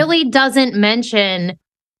really doesn't mention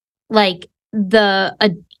like the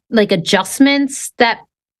adjustments that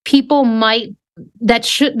people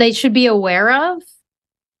they should be aware of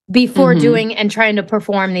before doing and trying to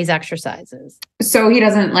perform these exercises. So he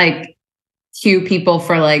doesn't like cue people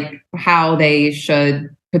for like how they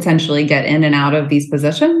should potentially get in and out of these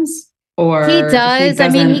positions? Or he does. I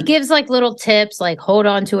mean, he gives like little tips, like hold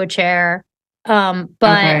on to a chair.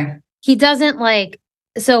 But he doesn't like,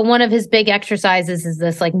 so one of his big exercises is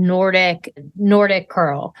this like Nordic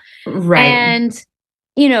curl. Right. And,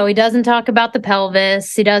 he doesn't talk about the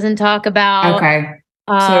pelvis. He doesn't talk about.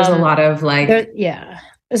 So there's a lot of like.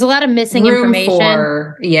 There's a lot of missing information.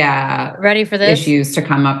 Ready for this? Issues to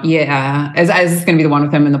come up. Yeah. Is this going to be the one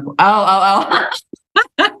with him in the.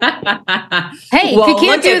 Hey, if you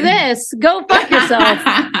can't do this, go fuck yourself.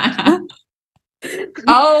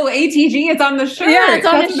 ATG, it's on the shirt. Yeah, it's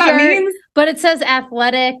on his shirt. But it says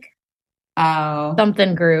athletic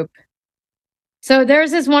something group. So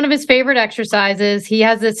there's one of his favorite exercises. He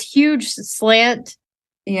has this huge slant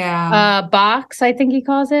box, I think he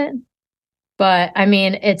calls it. But I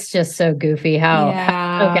mean, it's just so goofy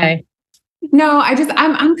okay. No,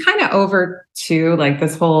 I'm kind of over too, like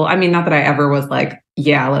this whole, I mean, not that I ever was like,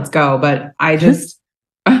 yeah, let's go, but I just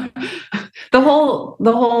the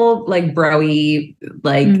whole like bro-y,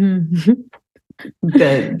 like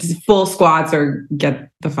the full squats or get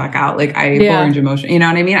the fuck out. Like full range of motion. You know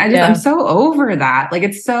what I mean? I'm so over that. Like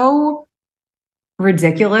it's so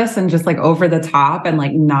ridiculous and just like over the top and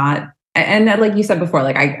like not. And like you said before,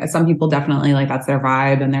 like some people definitely like that's their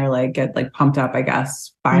vibe and they're like get like pumped up, I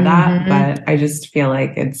guess, by that. But I just feel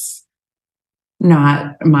like it's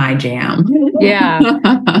not my jam. Yeah.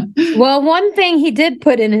 Well, one thing he did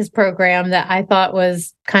put in his program that I thought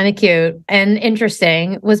was kind of cute and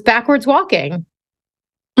interesting was backwards walking.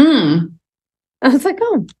 I was like,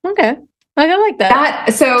 oh, okay. I like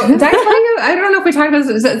that. So did I tell you? I don't know if we talked about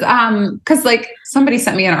this. Because like somebody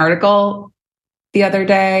sent me an article the other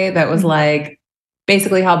day that was like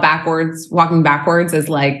basically how walking backwards is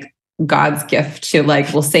like God's gift to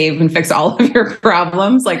like will save and fix all of your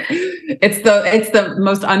problems. Like it's the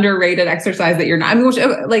most underrated exercise that you're not. I mean, which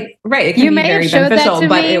like right, it can be very beneficial,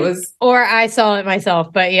 but it was or I saw it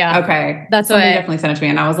myself. But yeah, okay, that's somebody definitely sent it to me,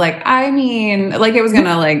 and I was like, I mean, like it was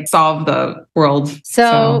gonna like solve the world.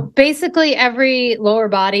 So basically, every lower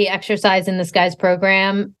body exercise in this guy's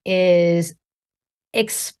program is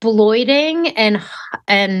exploiting and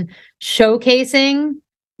showcasing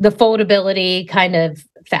the foldability kind of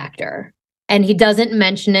factor, and he doesn't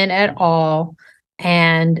mention it at all,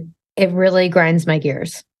 and it really grinds my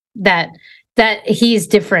gears that he's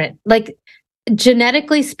different, like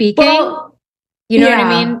genetically speaking. You know what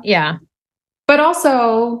I mean? Yeah. But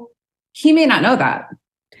also, he may not know that.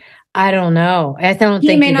 I don't know. I don't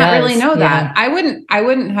think he may not really know that. I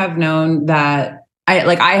wouldn't have known that.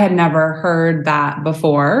 I had never heard that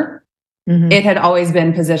before. It had always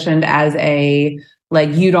been positioned as a like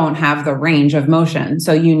you don't have the range of motion,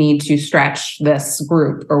 so you need to stretch this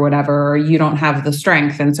group or whatever, or you don't have the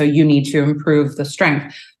strength, and so you need to improve the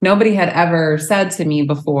strength. Nobody had ever said to me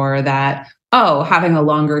before that, having a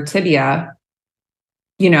longer tibia,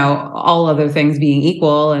 all other things being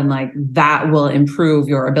equal, and like that will improve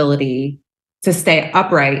your ability to stay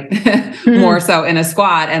upright more so in a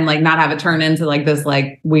squat and like not have it turn into like this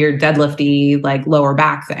like weird deadlifty like lower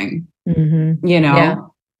back thing,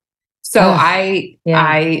 So I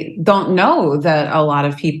don't know that a lot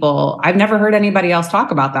of people, I've never heard anybody else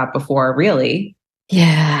talk about that before, really.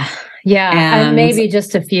 Yeah. And maybe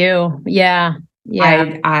just a few. Yeah.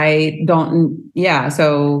 I don't,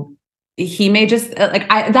 so he may just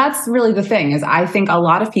that's really the thing is I think a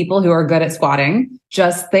lot of people who are good at squatting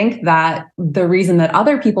just think that the reason that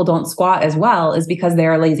other people don't squat as well is because they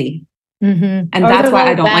are lazy. Mm-hmm. And that's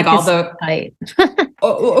why I don't like all the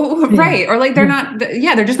right. Or like they're not,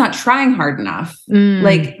 they're just not trying hard enough.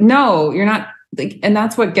 Like, no, you're not like, and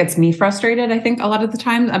that's what gets me frustrated. I think a lot of the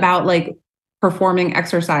time about like performing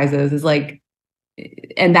exercises is like,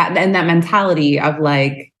 and that mentality of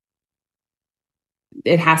like,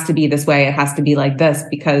 it has to be this way. It has to be like this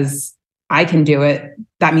because I can do it.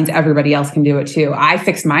 That means everybody else can do it too. I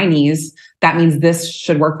fixed my knees. That means this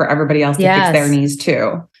should work for everybody else to fix their knees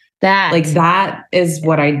too. That is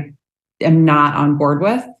what I am not on board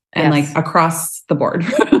with, and like across the board.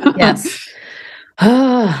 Yes.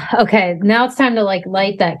 Okay. Now it's time to like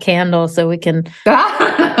light that candle so we can.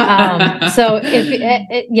 So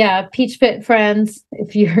if Peach Pit friends,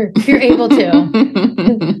 if you're able to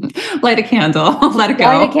light a candle, let it go.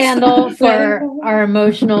 Light a candle for our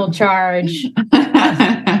emotional charge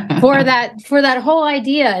for that whole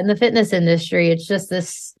idea in the fitness industry. It's just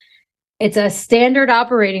this. It's a standard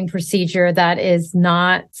operating procedure that is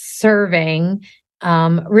not serving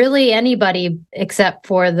really anybody except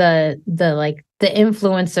for the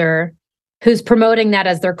influencer who's promoting that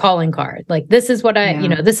as their calling card. Like, this is what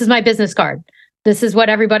this is my business card. This is what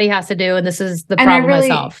everybody has to do. And this is the problem I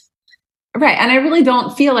solve. Right. And I really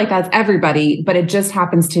don't feel like that's everybody, but it just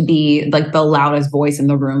happens to be like the loudest voice in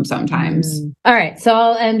the room sometimes. All right. So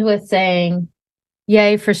I'll end with saying,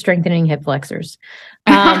 yay for strengthening hip flexors.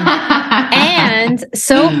 And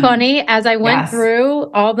so funny as I went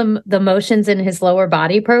through all the motions in his lower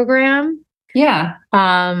body program. Yeah.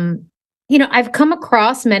 I've come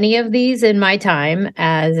across many of these in my time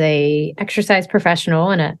as a exercise professional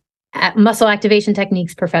and a muscle activation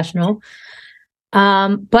techniques professional.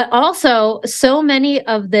 But also so many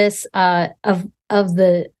of this, of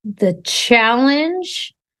the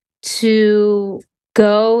challenge to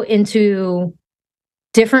go into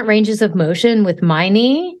different ranges of motion with my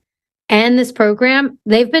knee and this program,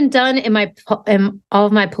 they've been done in all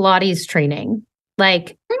of my Pilates training.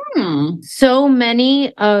 Like so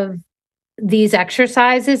many of these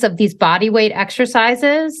exercises, of these body weight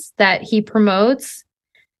exercises that he promotes,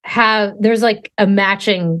 there's like a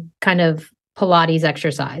matching kind of Pilates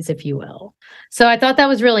exercise, if you will. So I thought that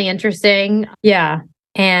was really interesting. Yeah.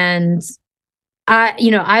 And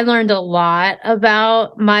I learned a lot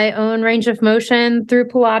about my own range of motion through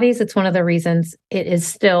Pilates. It's one of the reasons it is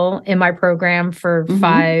still in my program for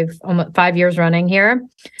 5 years running here.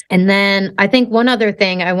 And then I think one other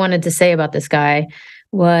thing I wanted to say about this guy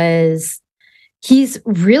was he's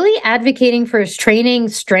really advocating for his training,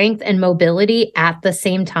 strength, and mobility at the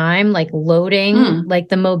same time, like loading, like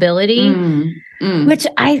the mobility, which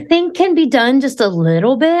I think can be done just a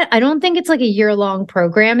little bit. I don't think it's like a year-long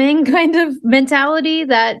programming kind of mentality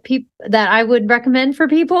that I would recommend for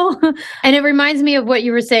people. And it reminds me of what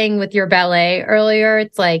you were saying with your ballet earlier.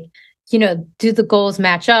 It's like, do the goals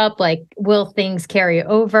match up? Like, will things carry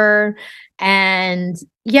over? And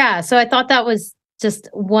so I thought that was just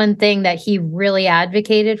one thing that he really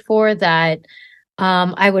advocated for that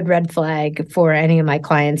I would red flag for any of my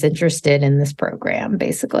clients interested in this program,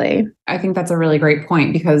 basically. I think that's a really great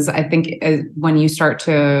point, because I think when you start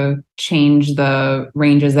to change the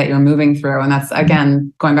ranges that you're moving through, and that's,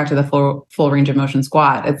 again, going back to the full range of motion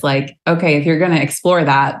squat, it's like, okay, if you're going to explore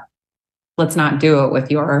that, let's not do it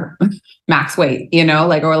with your max weight,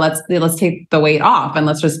 or let's take the weight off and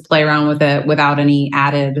let's just play around with it without any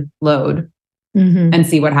added load. And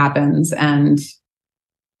see what happens and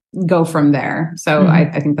go from there. So I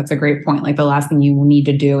think that's a great point. Like, the last thing you need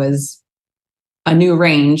to do is a new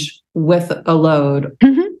range with a load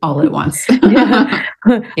all at once.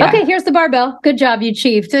 Okay, here's the barbell. Good job, you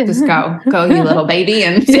achieved. Just go, you little baby,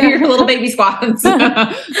 and do your little baby squats.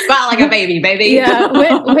 Squat like a baby, baby. Yeah,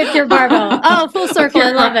 with your barbell. Oh, full circle.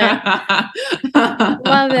 I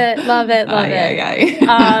love it. Love it.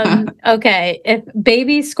 Okay, if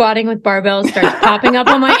baby squatting with barbells starts popping up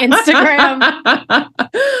on my Instagram.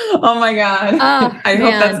 Oh my God. I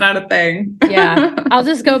hope that's not a thing. Yeah, I'll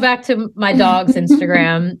just go back to my dog's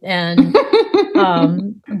Instagram and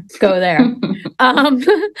go there.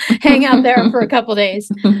 Hang out there for a couple days.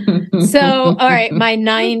 So, all right, my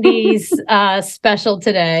 90s special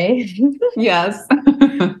today. Yes.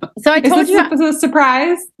 So I told you. Is this a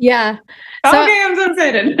surprise? Yeah. So okay, I'm so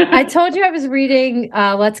excited. I told you I was reading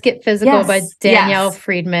Let's Get Physical by Danielle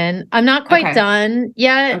Friedman. I'm not quite done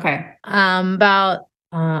yet. Okay. About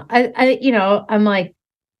I'm like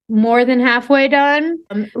more than halfway done.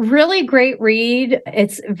 Really great read.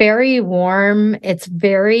 It's very warm. It's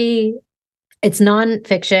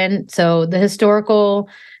nonfiction. So the historical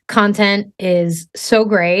content is so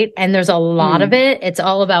great. And there's a lot of it. It's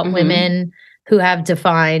all about women who have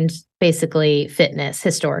defined basically fitness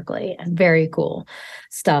historically. Very cool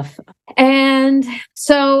stuff. And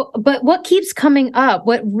so, but what keeps coming up,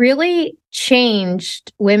 what really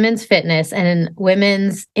changed women's fitness and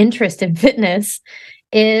women's interest in fitness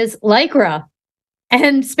is Lycra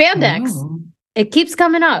and spandex. Oh. It keeps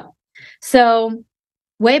coming up. So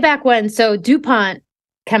way back when, so DuPont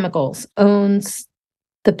Chemicals owns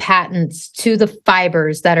the patents to the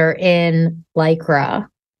fibers that are in Lycra.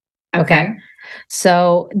 Okay.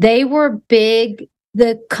 So they were big.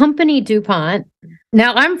 The company DuPont.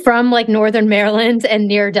 Now I'm from like Northern Maryland and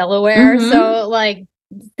near Delaware. So like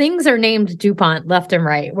things are named DuPont left and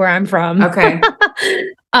right where I'm from. Okay.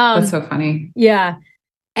 That's so funny. Yeah.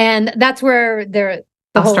 And that's where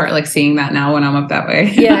I'll start like seeing that now when I'm up that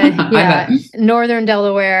way. Yeah. Northern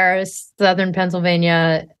Delaware, Southern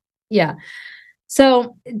Pennsylvania. Yeah.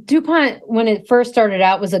 So DuPont, when it first started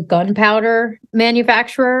out, was a gunpowder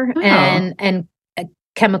manufacturer and a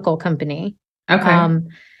chemical company. Okay.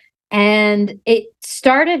 And it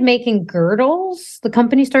started making girdles. The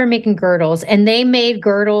company started making girdles, and they made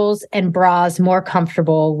girdles and bras more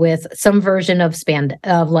comfortable with some version of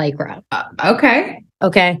Lycra.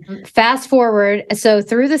 Okay. Fast forward. So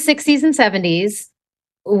through the 60s and 70s,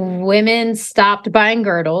 women stopped buying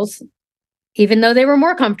girdles, even though they were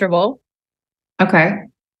more comfortable. Okay.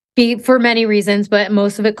 For many reasons, but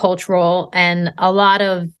most of it cultural, and a lot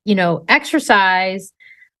of, exercise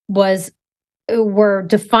was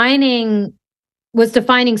defining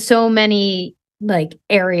so many like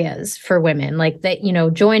areas for women, like that,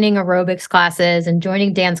 joining aerobics classes and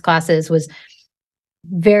joining dance classes was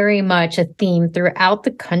very much a theme throughout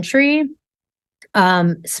the country,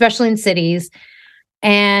 especially in cities.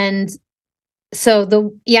 And so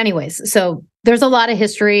so there's a lot of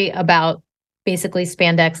history about basically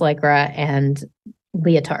spandex, Lycra, and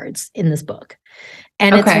leotards in this book.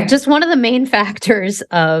 And it's just one of the main factors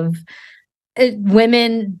of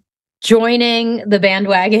women joining the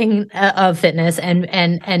bandwagon of fitness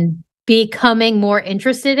and becoming more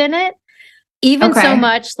interested in it. Even so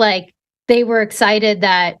much like they were excited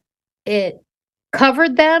that it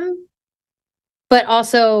covered them, but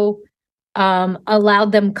also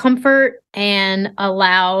allowed them comfort and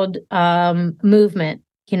allowed movement,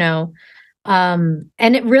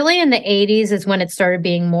 and it really in the 80s is when it started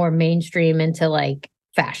being more mainstream into like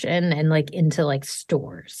fashion and like into like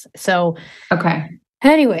stores. So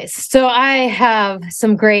anyways, so I have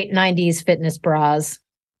some great 90s fitness bras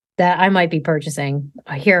that I might be purchasing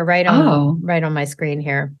here right on my screen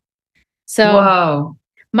here. So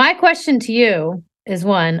my question to you is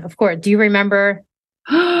one, of course, do you remember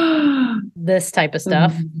this type of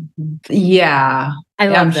stuff? Yeah. I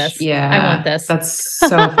love this. Yeah. I want this. That's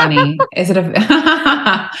so funny.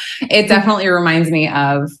 It definitely reminds me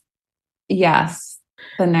of,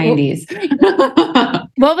 the 90s.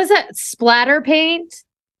 What was that? Splatter paint?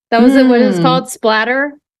 That was what it's called?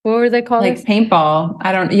 Splatter? What were they called? Like paintball.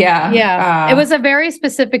 I don't, it was a very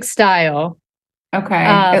specific style.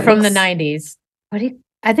 Okay. From the 90s.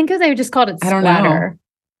 I think they just called it splatter. I don't know.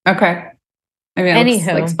 Okay. I mean, it looks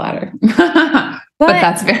like splatter. but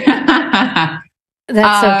that's very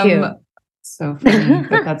that's so cute. So funny.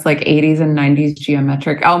 But that's like 80s and 90s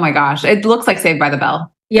geometric. Oh my gosh. It looks like Saved by the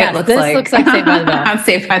Bell. Yeah, looks like Saved by the Bell.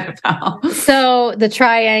 Saved by the Bell. So the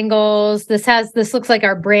triangles, this looks like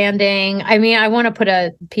our branding. I mean, I want to put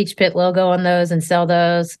a Peach Pit logo on those and sell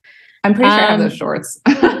those. I'm pretty sure I have those shorts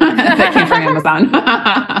that came from Amazon.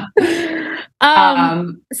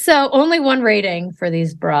 So only one rating for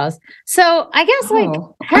these bras. So I guess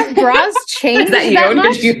have bras changed that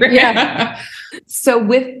much? Yeah. So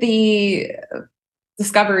with the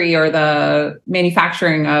discovery or the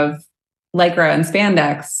manufacturing of Lycra and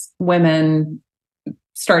spandex, women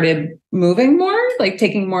started moving more, like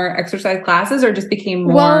taking more exercise classes, or just became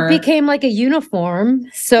more? Well, it became like a uniform.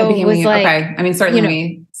 So it was like, I mean, certainly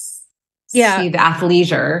we see the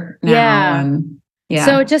athleisure now. And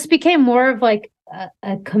so it just became more of like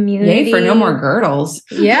a community. Yay for no more girdles.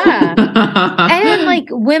 Yeah. And like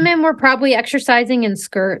women were probably exercising in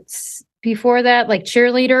skirts before that, like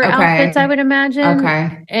cheerleader outfits, I would imagine.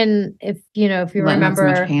 Okay. And if you remember,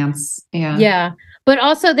 much pants. Yeah. Yeah. But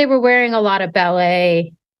also they were wearing a lot of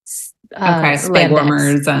ballet leg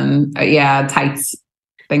warmers and tights,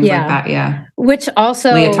 things like that. Yeah. Which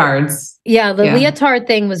also leotards. Yeah. The leotard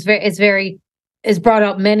thing is brought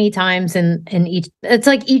up many times in each, it's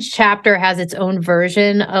like each chapter has its own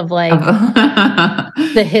version of like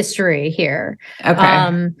the history here.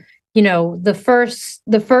 Okay.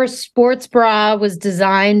 The first sports bra was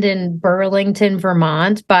designed in Burlington,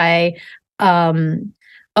 Vermont by a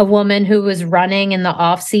woman who was running in the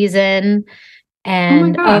off season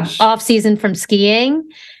and off season from skiing.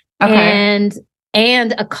 Okay.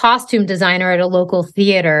 And a costume designer at a local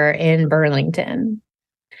theater in Burlington.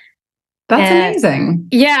 That's amazing.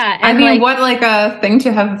 Yeah. I mean, what like a thing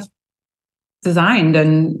to have designed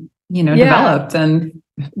and, developed and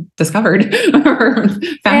discovered or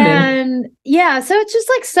founded. And so it's just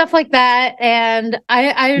like stuff like that. And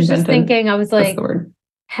I was just thinking, I was like,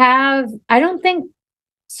 I don't think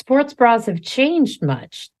sports bras have changed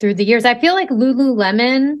much through the years. I feel like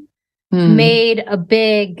Lululemon made a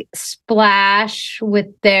big splash with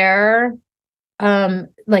their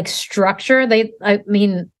like structure. Like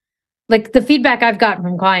the feedback I've gotten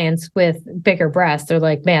from clients with bigger breasts, they're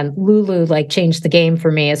like, man, Lulu like changed the game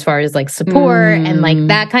for me as far as like support and like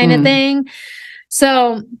that kind of thing.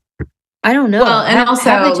 So I don't know. Well, and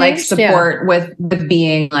also like support with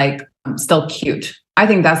being like still cute. I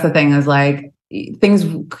think that's the thing is like things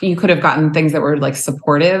you could have gotten things that were like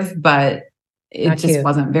supportive, but it just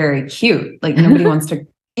wasn't very cute. Like nobody wants to,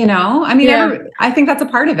 I mean, I think that's a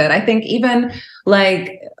part of it. I think even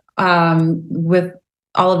like with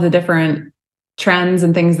all of the different trends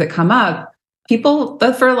and things that come up,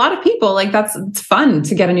 for a lot of people, like it's fun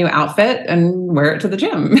to get a new outfit and wear it to the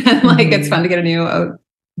gym. And like, it's fun to get a new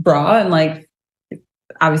bra and like,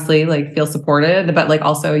 obviously like feel supported, but like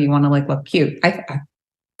also you want to like look cute.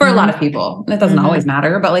 For a lot of people, it doesn't always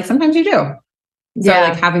matter, but like sometimes you do. So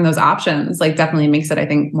like having those options like definitely makes it, I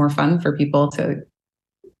think, more fun for people to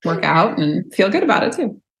work out and feel good about it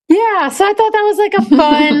too. Yeah, so I thought that was like a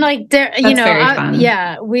fun, like fun.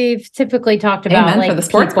 We've typically talked about like for the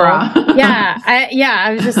sports bra.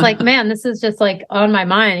 I was just like, man, this is just like on my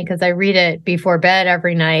mind because I read it before bed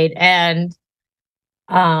every night, and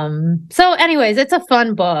so anyways, it's a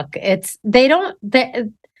fun book. It's not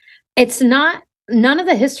none of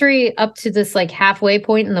the history up to this like halfway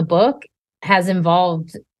point in the book has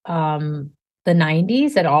involved the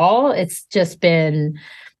 90s at all. It's just been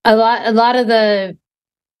a lot of the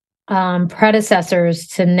predecessors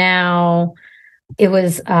to now. It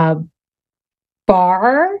was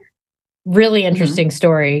Barr, really interesting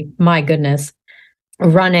story. My goodness,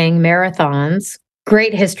 running marathons,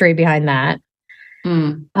 great history behind that.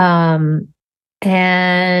 And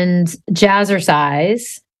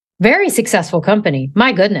Jazzercise, very successful company.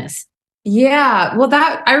 My goodness. Yeah, well,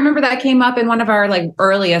 I remember that came up in one of our like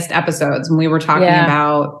earliest episodes when we were talking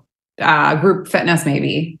about group fitness,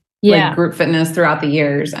 maybe. Like group fitness throughout the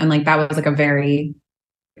years. And like, that was like a very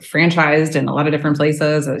franchised in a lot of different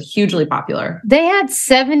places. It was hugely popular. They had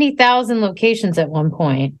 70,000 locations at one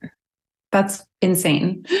point. That's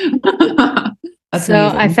insane. That's so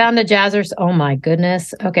amazing. I found a Jazzers. Oh my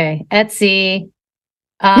goodness. Okay. Etsy.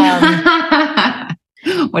 What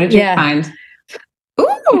did you find?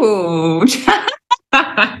 Ooh.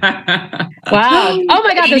 Wow. Oh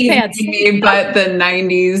my God, those pants. But the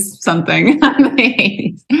 90s something.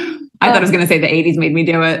 I thought I was going to say the 80s made me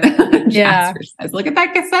do it. Says, look at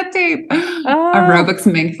that cassette tape.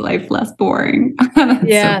 Aerobics makes life less boring. That's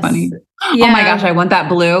so funny. Yeah. Oh my gosh, I want that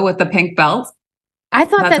blue with the pink belt. I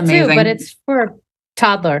thought that amazing. Too, but it's for a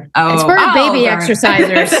toddler. It's for baby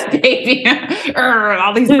exercisers. Baby.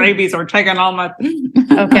 All these babies are taking all my...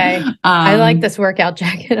 Okay. I like this workout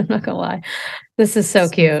jacket. I'm not going to lie. This is so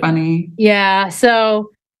cute. Funny. Yeah. So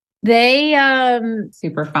they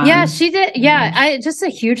super fun. Yeah, she did. Yeah. Just a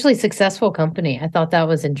hugely successful company. I thought that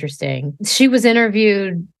was interesting. She was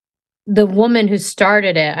interviewed, the woman who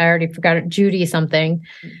started it, I already forgot it, Judy something.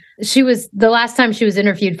 The last time she was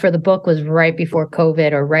interviewed for the book was right before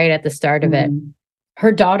COVID or right at the start of it.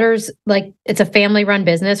 Her daughters, like, it's a family run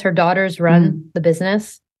business. Her daughters run the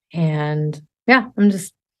business. And yeah, I'm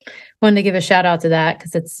just wanted to give a shout out to that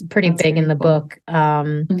because it's pretty big in the book.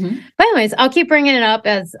 But anyways, I'll keep bringing it up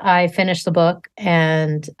as I finish the book.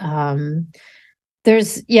 And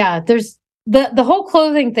there's the whole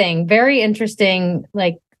clothing thing, very interesting,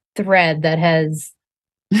 like thread that has,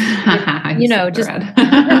 just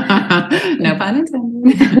no pun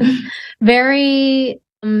intended. Very,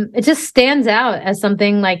 it just stands out as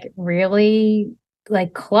something like really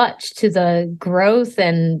like clutch to the growth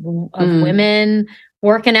of women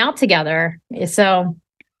working out together. So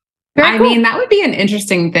I mean, that would be an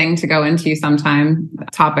interesting thing to go into sometime,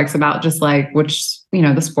 topics about just like which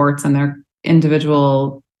the sports and their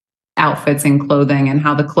individual outfits and clothing, and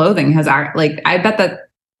how the clothing has I bet that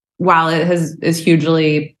while it is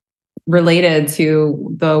hugely related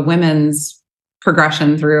to the women's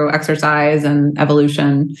progression through exercise and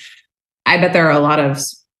evolution, I bet there are a lot of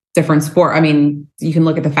different sport. I mean, you can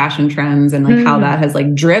look at the fashion trends and how that has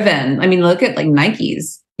driven. I mean, look at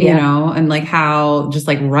Nikes, and how just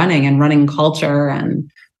running culture and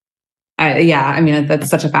I mean, that's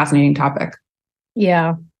such a fascinating topic.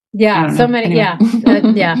 Yeah. So many.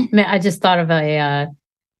 Anyway. I just thought of a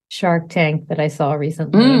Shark Tank that I saw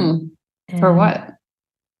recently. For what?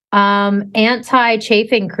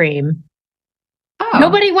 Anti-chafing cream. Oh.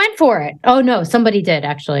 Nobody went for it. Oh no, somebody did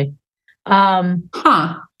actually. But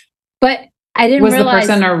I didn't realize. Was the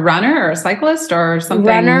person a runner or a cyclist or something?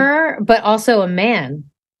 Runner, but also a man.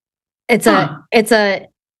 It's a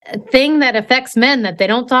thing that affects men that they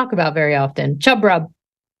don't talk about very often. Chub rub.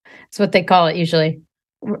 That's what they call it usually.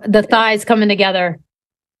 The thighs coming together.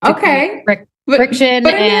 Okay. Friction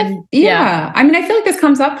I mean, I mean, I feel like this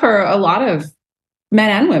comes up for a lot of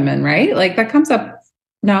men and women, right? That comes up.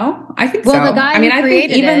 No, I think so. The guy I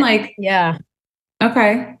think even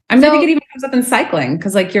Okay. I mean, I think it even comes up in cycling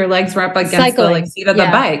because your legs were up against the seat of the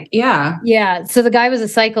bike. Yeah. Yeah. So the guy was a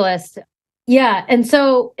cyclist. Yeah. And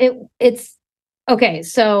so it's okay.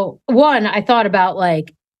 So one, I thought about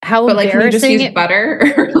how embarrassing. Can you just use butter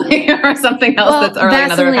or something else or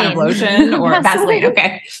another kind of lotion or Vaseline?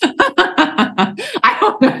 Okay. I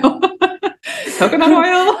don't know. Coconut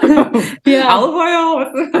oil? Olive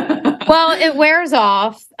oil? Well, it wears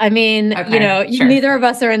off. I mean, sure. Neither of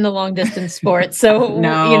us are in the long distance sport. So,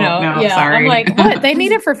 no, sorry. I'm like, what? They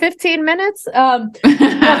need it for 15 minutes? And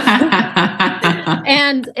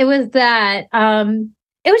it was that,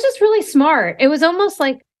 it was just really smart. It was almost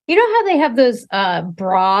like, how they have those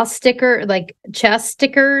bra sticker, chest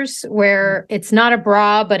stickers where it's not a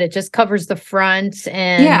bra, but it just covers the front.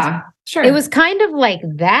 And yeah, sure. It was kind of like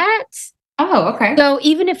that. Oh, okay. So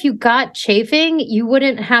even if you got chafing, you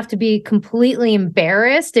wouldn't have to be completely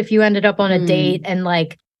embarrassed if you ended up on a date and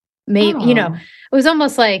maybe, it was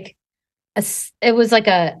almost like it was like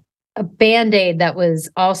a Band-Aid that was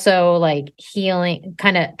also healing,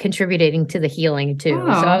 kind of contributing to the healing too. So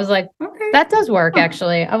I was like, okay, that does work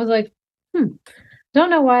actually. I was like, don't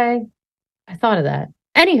know why I thought of that.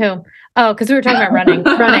 Anywho, because we were talking about running.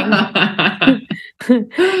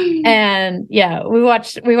 And we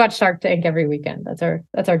watch Shark Tank every weekend. That's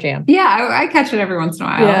our jam. Yeah, I catch it every once in a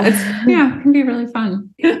while. Yeah. It can be really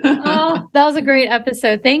fun. Oh, that was a great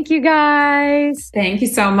episode. Thank you guys. Thank you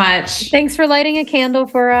so much. Thanks for lighting a candle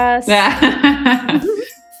for us.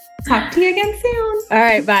 Talk to you again soon. All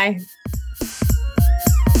right, bye.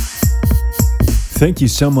 Thank you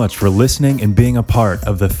so much for listening and being a part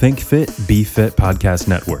of the Think Fit, Be Fit podcast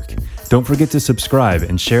network. Don't forget to subscribe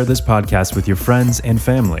and share this podcast with your friends and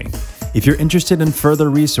family. If you're interested in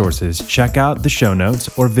further resources, check out the show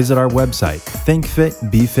notes or visit our website,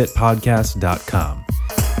 thinkfitbefitpodcast.com.